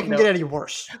I don't think it don't can know. get any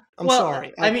worse. I'm Well,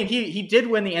 sorry. I mean, he did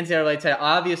win the NCAA title.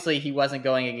 Obviously, he wasn't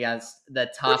going against the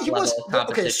But top he level was of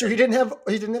okay. So competition. he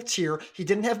didn't have Tier, he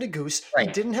didn't have Nagoose, he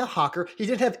Right. didn't have Hawker, he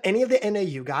didn't have any of the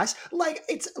NAU guys. Like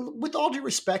it's with all due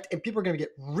respect, and people are going to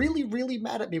get really, really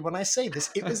mad at me when I say this.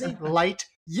 It was a light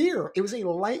year. It was a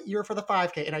light year for the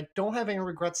 5K, and I don't have any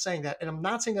regrets saying that. And I'm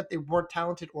not saying that they weren't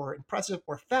talented or impressive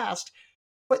or fast,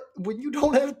 but when you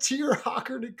don't have Tier,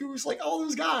 Hawker, Nagoose, like all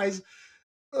those guys,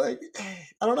 like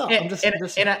I don't know. And, and, I'm just and,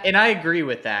 saying. I, and I agree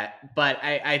with that, but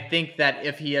I think that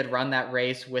if he had run that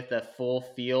race with a full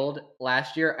field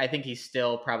last year, I think he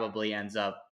still probably ends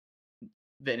up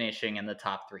finishing in the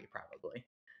top three, probably.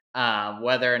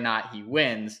 Whether or not he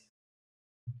wins,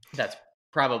 that's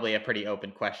probably a pretty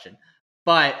open question.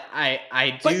 But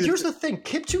I But do. here's the thing: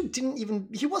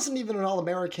 Kiptu he wasn't even an All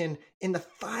American in the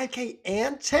 5K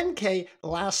and 10K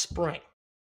last spring.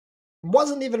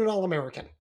 Wasn't even an All American.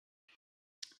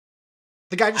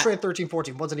 The guy just I, ran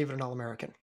 13:14. Wasn't even an All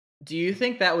American. do you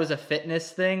think that was a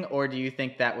fitness thing, or do you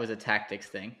think that was a tactics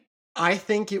thing? I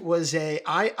think it was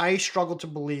I struggle to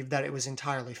believe that it was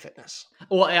entirely fitness.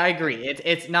 Well, I agree.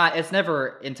 It's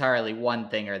never entirely one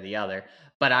thing or the other.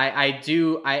 But I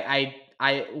do I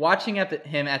watching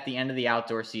him at the end of the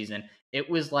outdoor season, it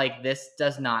was like this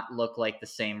does not look like the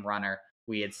same runner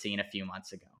we had seen a few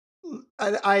months ago.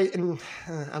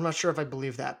 I'm not sure if I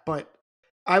believe that, but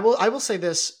I will say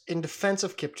this in defense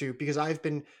of Kiptu because I've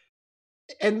been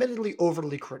admittedly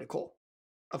overly critical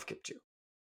of Kiptu.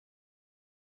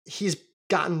 He's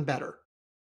gotten better.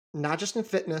 Not just in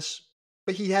fitness,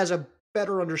 but he has a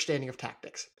better understanding of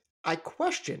tactics. I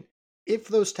question if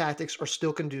those tactics are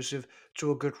still conducive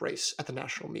to a good race at the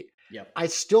national meet. Yep. I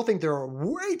still think there are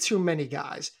way too many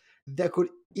guys that could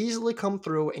easily come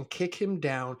through and kick him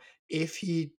down if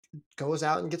he goes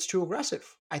out and gets too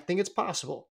aggressive. I think it's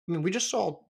possible. I mean, we just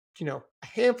saw, a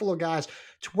handful of guys,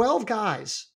 12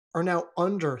 guys are now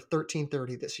under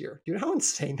 13:30 this year. Do you know how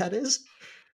insane that is?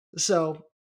 So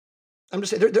I'm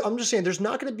just saying, there's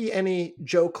not going to be any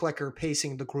Joe Klecker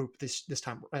pacing the group this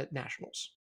time at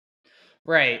nationals.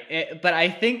 Right. But I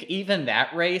think even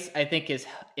that race, I think, is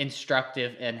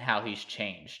instructive in how he's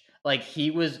changed. Like he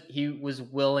was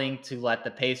willing to let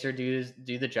the pacer do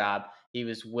the job. He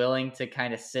was willing to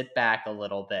kind of sit back a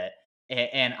little bit.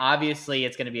 And obviously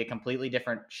it's going to be a completely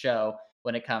different show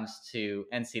when it comes to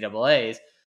NCAAs.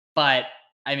 But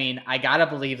I mean, I gotta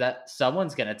believe that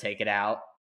someone's going to take it out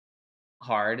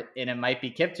hard, and it might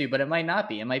be Kiptu, but it might not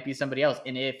be. It might be somebody else.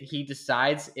 And if he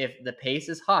decides, if the pace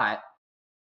is hot,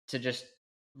 to just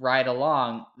ride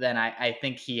along, then I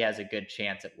think he has a good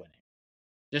chance at winning.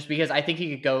 Just because I think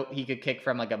he could kick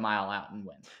from like a mile out and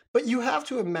win. But you have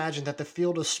to imagine that the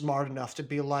field is smart enough to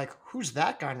be like, who's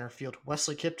that guy in our field?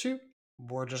 Wesley Kiptu?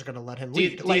 We're just going to let him Do you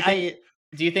lead. do you think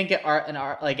do you think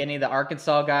like any of the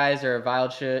Arkansas guys or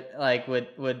Wildshut like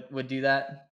would do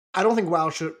that? I don't think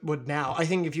Wildshut would now. I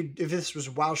think if this was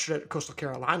Wildshut at Coastal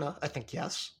Carolina, I think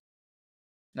yes,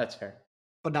 That's fair.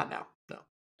 but not now. No.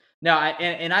 No,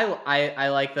 I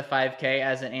like the 5K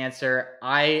as an answer.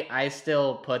 I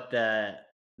still put the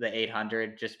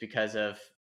 800 just because of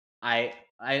I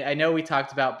know we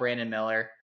talked about Brandon Miller,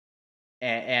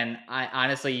 and I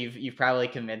honestly you've probably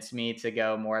convinced me to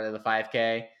go more to the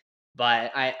 5K,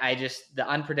 but I just the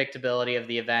unpredictability of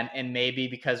the event, and maybe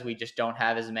because we just don't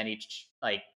have as many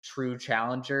like true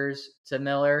challengers to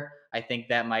Miller, I think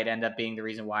that might end up being the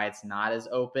reason why it's not as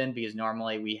open, because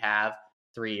normally we have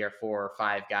three or four or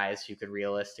five guys who could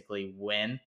realistically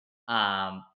win.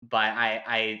 But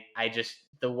I just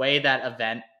the way that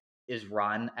event is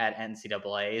run at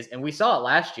NCAA's, and we saw it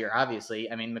last year. Obviously,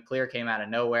 I mean, McClear came out of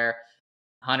nowhere.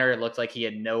 Hunter looked like he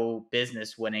had no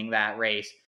business winning that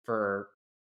race for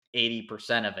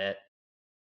 80% of it.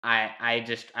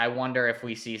 I wonder if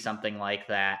we see something like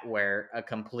that where a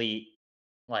complete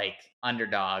like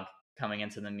underdog coming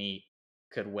into the meet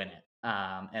could win it.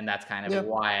 And that's kind of Yeah.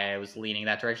 why I was leaning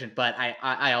that direction. But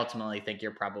I ultimately think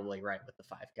you're probably right with the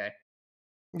 5K.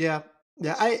 Yeah.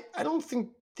 Yeah. I don't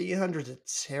think the 800 is a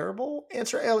terrible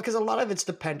answer because a lot of it's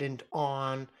dependent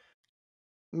on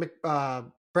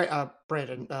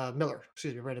Brandon Miller.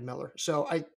 Excuse me, Brandon Miller. So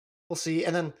I we'll see.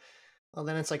 And then well,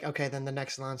 then it's like okay, then the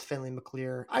next line's Finley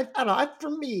McClear. I don't know. For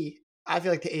me, I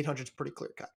feel like the 800 is pretty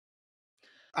clear cut.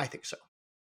 I think so.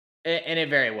 And it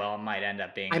very well might end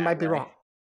up being I that might be way. wrong.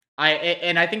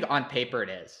 And I think on paper it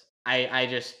is.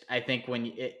 I think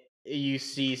when you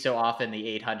see so often the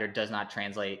 800 does not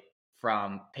translate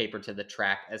from paper to the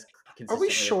track as Are we consistently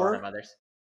as a lot of sure? others.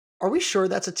 Are we sure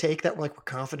that's a take that we're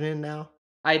confident in now?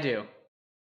 I do.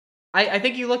 I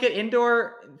think you look at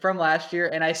indoor from last year,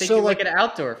 and I think So you look like at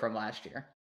outdoor from last year.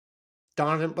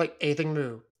 Donovan, like Ethan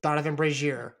Moo, Donovan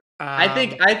Brazier. I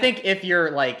think if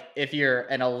you're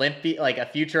an Olympic like a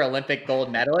future Olympic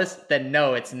gold medalist, then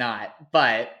no, it's not.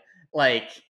 But like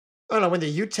I don't know when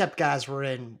the UTEP guys were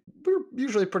in, we were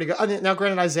usually pretty good. I mean, now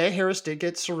granted, Isaiah Harris did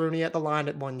get Ceruni at the line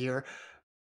at 1 year,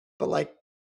 but like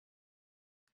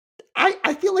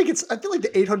I feel like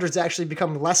the 800s actually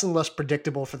become less and less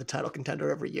predictable for the title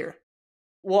contender every year.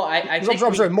 well, I think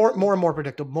I'm sorry, we more and more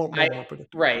predictable, more I and more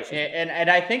predictable. right, Excuse me. and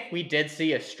I think we did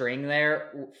see a string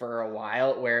there for a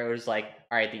while where it was like,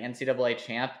 all right, the NCAA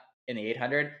champ in the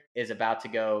 800 is about to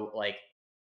go like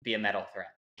be a medal threat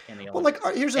in the Well, like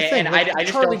Olympics, here's the and thing, like I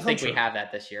just Charlie don't think we Hunter. have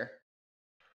that this year.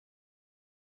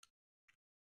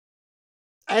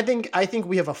 I think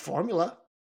we have a formula.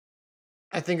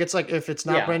 I think it's like if it's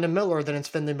not Yeah, Brandon Miller, then it's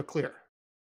Finley McClear.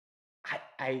 I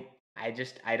I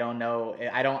I don't know.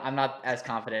 I'm not as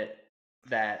confident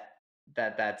that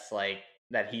that's like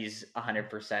that he's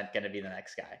 100% going to be the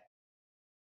next guy.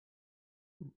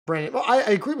 Brandon, well, I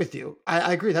agree with you.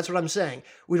 I agree. That's what I'm saying.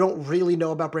 We don't really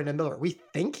know about Brandon Miller. We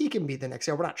think he can be the next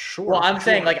guy. We're not Well, sure for I'm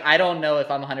saying sure. like I don't know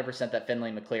if I'm 100% that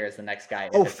Finley McClear is the next guy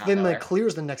if Oh, it's not Finley Miller.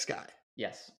 Clear's the next guy.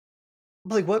 Yes.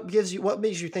 But like, what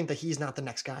makes you think that he's not the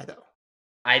next guy though?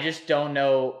 I just don't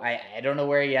know. I don't know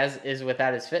where he is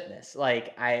without his fitness.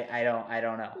 Like I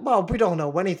don't know. Well, we don't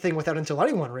know anything without until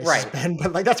anyone races Right. Ben,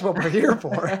 but like that's what we're here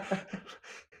for.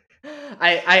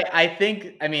 I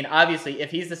think I mean obviously if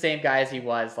he's the same guy as he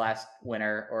was last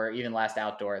winter or even last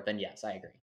outdoor, then yes, I agree.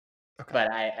 Okay, But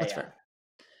that's fair.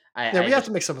 Yeah, I we have just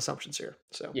to make some assumptions here.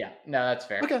 So yeah, no, that's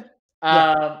fair. okay,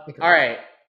 yeah, okay. All right.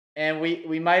 And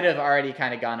we might have already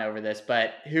kind of gone over this,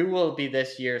 but who will be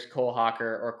this year's Cole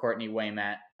Hawker or Courtney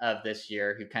Wayment of this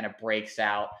year who kind of breaks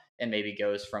out and maybe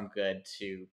goes from good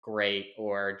to great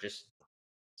or just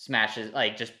smashes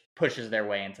like just pushes their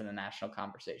way into the national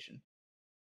conversation?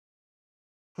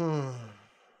 Hmm.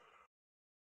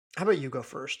 How about you go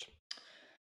first?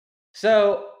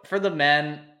 So for the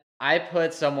men, I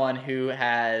put someone who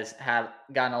has have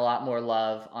gotten a lot more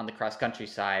love on the cross country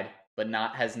side, but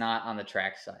not on the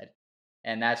track side,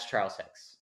 and that's Charles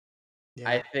Hicks.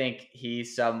 I Yeah. think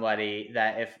he's somebody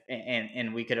that if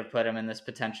and we could have put him in this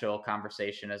potential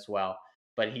conversation as well,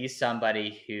 but he's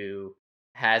somebody who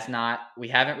has not we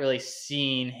haven't really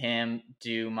seen him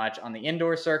do much on the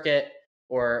indoor circuit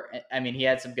or I mean he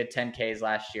had some good 10Ks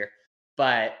last year,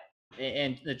 but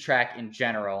in the track in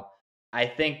general, I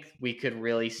think we could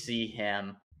really see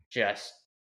him just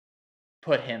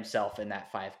put himself in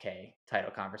that 5K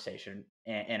title conversation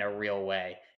in a real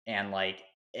way and like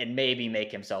and maybe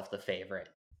make himself the favorite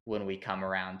when we come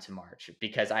around to March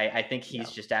because I think Yeah.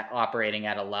 he's just operating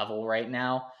at a level right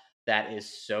now that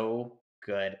is so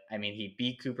good. I mean, he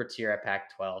beat Cooper Tier at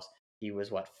Pac-12s. He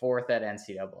was what fourth at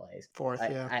NCAA's. Fourth,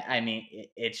 yeah. I mean,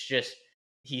 it's just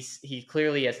he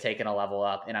clearly has taken a level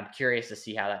up, and I'm curious to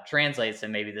see how that translates.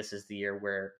 And maybe this is the year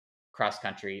where cross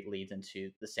country leads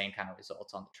into the same kind of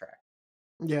results on the track.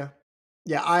 Yeah.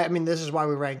 Yeah, I mean, this is why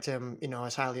we ranked him,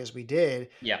 as highly as we did.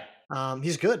 Yeah.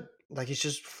 He's good. Like he's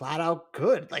just flat out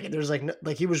good. Like there's like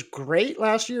like he was great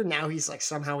last year. Now he's like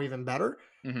somehow even better.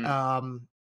 Hmm. Um,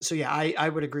 so yeah, I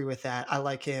would agree with that. I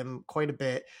like him quite a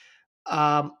bit.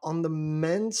 On the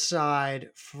men's side,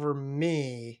 for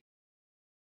me,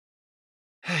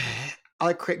 I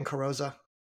like Creighton Carosa,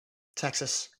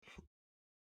 Texas.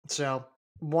 So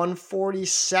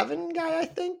 147 guy, I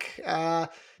think.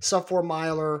 Sub 4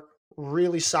 miler,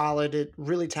 really solid,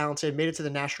 really talented. Made it to the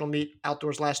national meet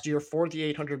outdoors last year for the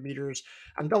 800 meters.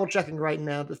 I'm double checking right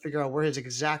now to figure out where his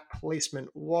exact placement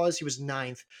was. He was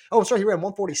ninth. Oh, sorry, he ran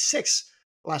 146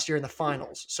 last year in the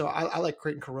finals. So I like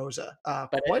Creighton Carosa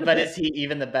quite a But bit. is he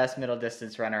even the best middle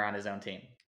distance runner on his own team?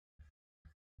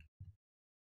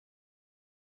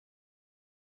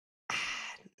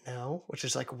 No, which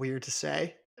is like weird to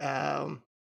say.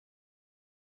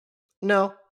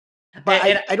 No, but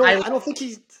And I I don't think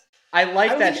he's. I I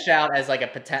like don't that think shout as like a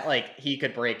potent like he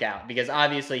could break out because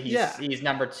obviously yeah, he's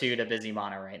number 2 to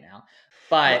Bizimana right now.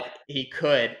 But right. he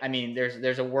could, I mean,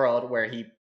 there's a world where he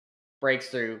breaks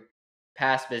through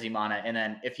past Bizimana, and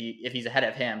then if he's ahead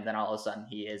of him, then all of a sudden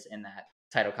he is in that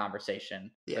title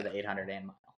conversation for Yeah. the 800 and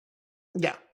mile.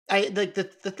 Yeah. I like the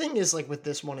thing is like with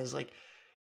this one is like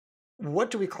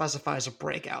what do we classify as a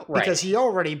breakout? Right. Because he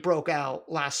already broke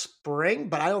out last spring,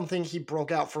 but I don't think he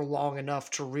broke out for long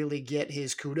enough to really get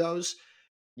his kudos.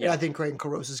 And I Yeah. think Creighton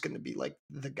Carosa is going to be like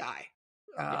the guy.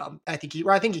 Yeah. I think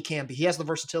he can be. He has the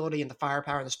versatility and the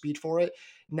firepower and the speed for it.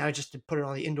 Now, just to put it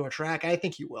on the indoor track, I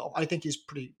think he will. I think he's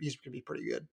going to be pretty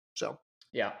good. So,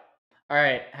 Yeah. All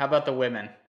right. How about the women?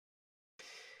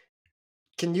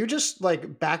 can you just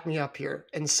like back me up here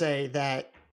and say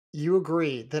that you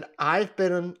agree that I've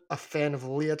been a fan of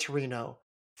Leah Torino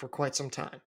for quite some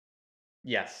time?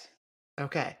 Yes.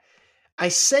 Okay. I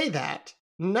say that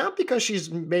not because she's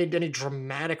made any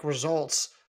dramatic results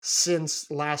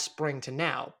since last spring to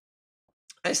now.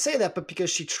 I say that, but because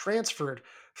she transferred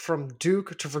from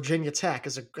Duke to Virginia Tech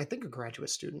as I think a graduate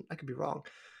student. I could be wrong.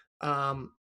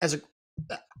 As a,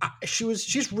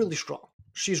 she's really strong.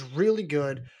 She's really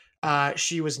good.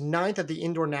 She was ninth at the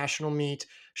indoor national meet.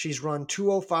 She's run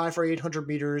 205 for 800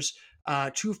 meters,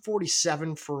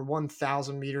 247 for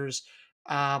 1,000 meters.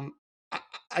 Um, I,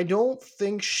 I don't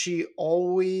think she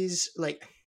always like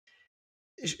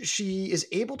she is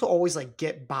able to always like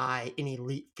get by in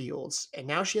elite fields, and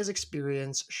now she has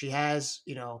experience. She has,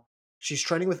 she's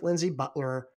training with Lindsey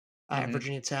Butler at Mhm.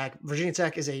 Virginia Tech. Virginia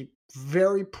Tech is a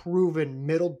very proven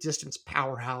middle distance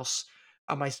powerhouse.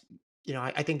 I,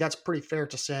 I think that's pretty fair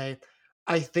to say.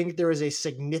 I think there is a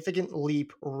significant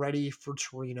leap ready for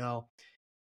Torino.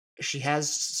 She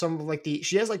has some of like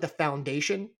she has like the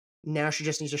foundation. Now she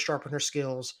just needs to sharpen her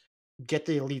skills, get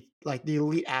the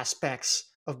elite aspects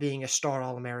of being a star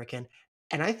All American.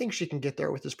 And I think she can get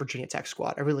there with this Virginia Tech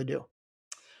squad. I really do.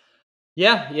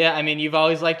 Yeah, yeah. I mean, you've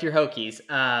always liked your Hokies.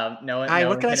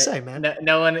 What can I say, man?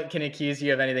 No one can accuse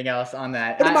you of anything else on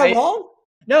that. But am I wrong?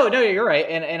 No, no, you're right,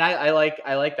 and I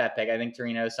like that pick. I think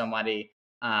Torino is somebody,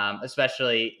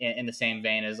 especially in the same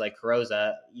vein as like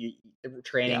Carosa, Yeah,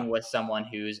 training with someone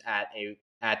who's at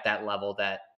that level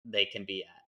that they can be at.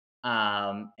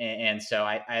 And so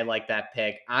I like that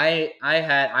pick. I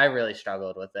really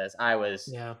struggled with this. I was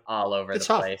yeah. all over It's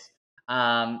the tough. place.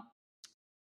 Um,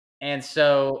 and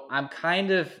so I'm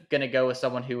kind of going to go with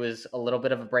someone who was a little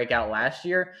bit of a breakout last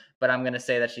year, but I'm going to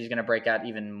say that she's going to break out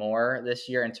even more this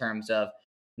year in terms of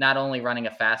not only running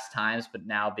a fast times, but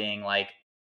now being like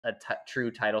a true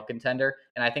title contender.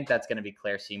 And I think that's going to be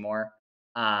Claire Seymour.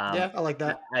 Um, Yeah, I like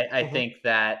that. I Hmm. think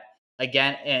that,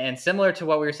 again, and similar to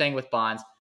what we were saying with Bonds,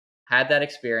 had that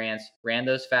experience, ran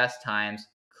those fast times,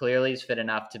 clearly is fit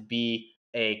enough to be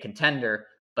a contender,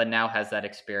 but now has that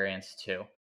experience too.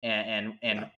 Yeah,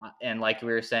 And like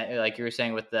we were saying, like you were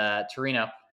saying with the Torino,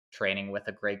 training with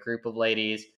a great group of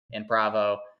ladies in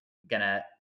Bravo, gonna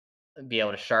be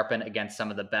able to sharpen against some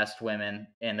of the best women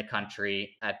in the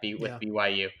country with yeah,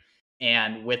 BYU.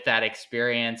 And with that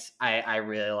experience, I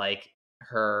really like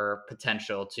her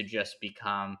potential to just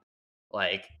become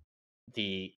like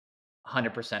the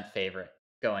 100% favorite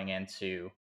going into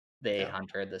the yeah,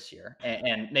 800 this year.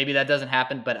 And maybe that doesn't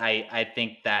happen, but I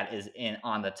think that is in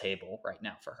on the table right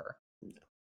now for her.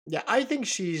 yeah. I think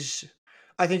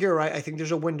you're right. I think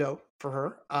there's a window for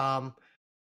her.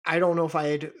 I don't know if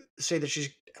I'd say that she's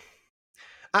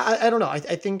I don't know. I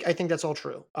think that's all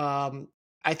true.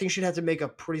 I think she'd have to make a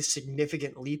pretty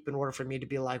significant leap in order for me to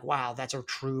be like, wow, that's a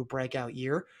true breakout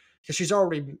year. Because she's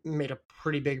already made a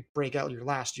pretty big breakout year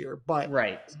last year. But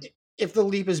Right. if the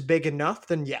leap is big enough,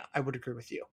 then yeah, I would agree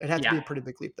with you. It had to Yeah. be a pretty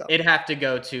big leap, though. It'd have to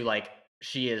go to like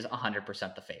she is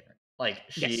 100% the favorite. Like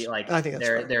she Yes, like I think that's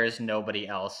fair. there is nobody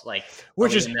else. Like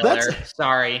Which Aaliyah is that's Miller,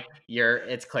 sorry,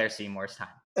 it's Claire Seymour's time.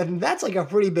 and that's like a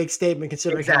pretty big statement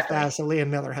considering how Exactly. fast Aaliyah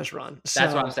Miller has run.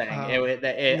 That's what I'm So saying. I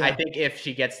yeah, think if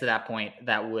she gets to that point,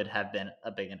 that would have been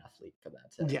a big enough leap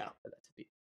yeah. for that to be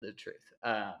the truth.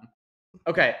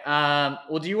 Okay.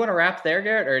 Well, do you want to wrap there,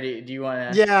 Garrett, or do you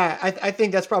want to? Yeah, I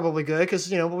think that's probably good because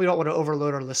we don't want to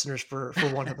overload our listeners for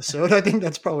one episode. I think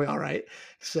that's probably all right.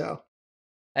 So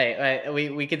Hey,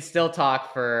 we could still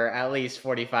talk for at least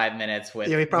 45 minutes with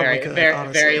yeah, we probably could very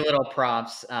honestly. little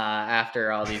prompts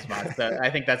after all these months. So I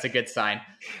think that's a good sign.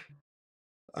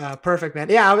 Perfect, man.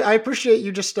 Yeah, I appreciate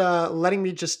you just letting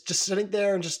me just sitting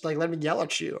there and just like letting me yell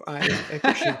at you. I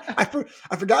appreciate it.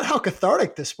 I forgot how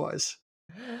cathartic this was.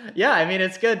 Yeah, I mean,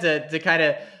 it's good to kind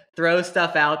of throw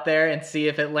stuff out there and see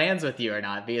if it lands with you or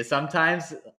not. Because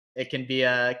sometimes it can be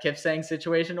a Kip saying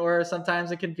situation, or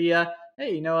sometimes it can be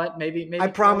hey, you know what? I Maybe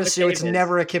Colin promise you, it's McCabe is.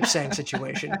 never a Kip Sang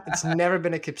situation. It's never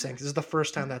been a Kip Sang. This is the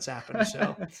first time that's happened.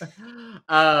 So,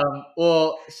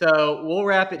 Well, so we'll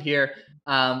wrap it here.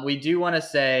 We do want to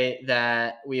say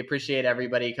that we appreciate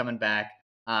everybody coming back.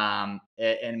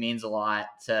 It means a lot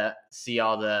to see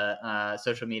all the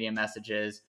social media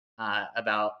messages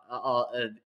about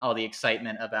all the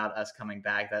excitement about us coming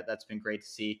back. That's been great to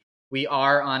see. We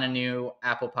are on a new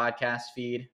Apple Podcast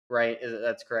feed, right?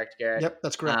 That's correct, Garrett? yep,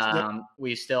 that's correct. Yep.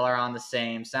 We still are on the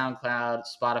same SoundCloud,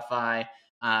 Spotify.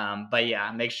 But yeah,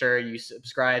 make sure you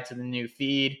subscribe to the new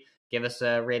feed. Give us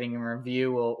a rating and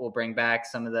review. We'll bring back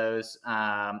some of those,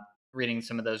 reading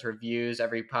some of those reviews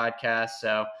every podcast.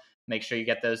 So make sure you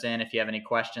get those in. If you have any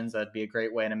questions, that'd be a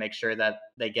great way to make sure that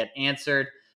they get answered.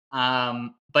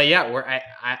 But yeah,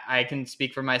 I can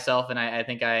speak for myself, and I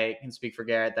think I can speak for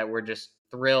Garrett that we're just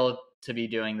thrilled to be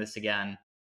doing this again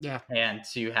Yeah. and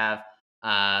to have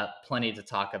plenty to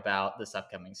talk about this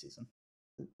upcoming season.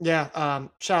 Yeah.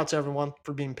 Shout out to everyone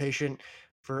for being patient,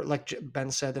 for like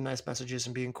Ben said, the nice messages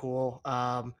and being cool.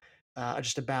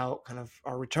 Just about kind of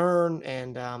our return,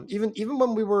 and even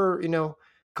when we were,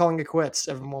 calling it quits,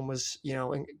 everyone was,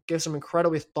 and give some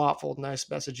incredibly thoughtful, nice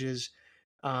messages.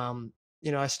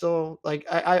 I still like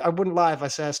I wouldn't lie if I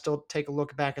said I still take a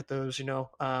look back at those,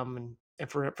 and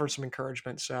for some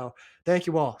encouragement. So thank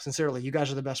you all sincerely. You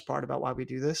guys are the best part about why we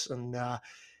do this, and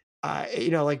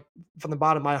like from the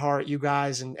bottom of my heart, you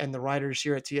guys and the writers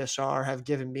here at TSR have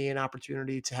given me an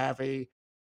opportunity to have a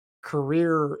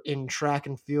career in track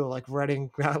and field, like running,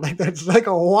 like that's like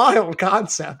a wild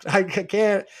concept. I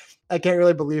can't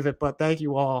really believe it, but thank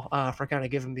you all for kind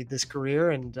of giving me this career,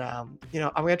 and I'm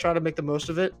gonna try to make the most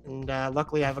of it. And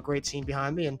luckily, I have a great team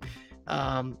behind me.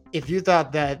 And if you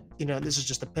thought that this is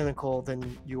just the pinnacle,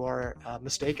 then you are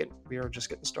mistaken. We are just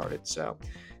getting started. So,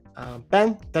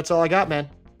 Ben, that's all I got, man.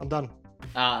 I'm done.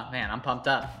 Man, I'm pumped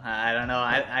up. I don't know.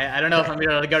 I don't know if I'm gonna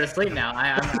be able to go to sleep now.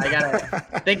 I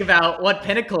gotta think about what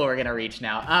pinnacle we're gonna reach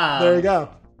now. There you go.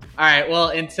 All right. Well,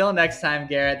 until next time,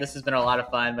 Garrett. This has been a lot of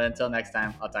fun. But until next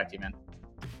time, I'll talk to you, man.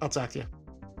 I'll talk to you.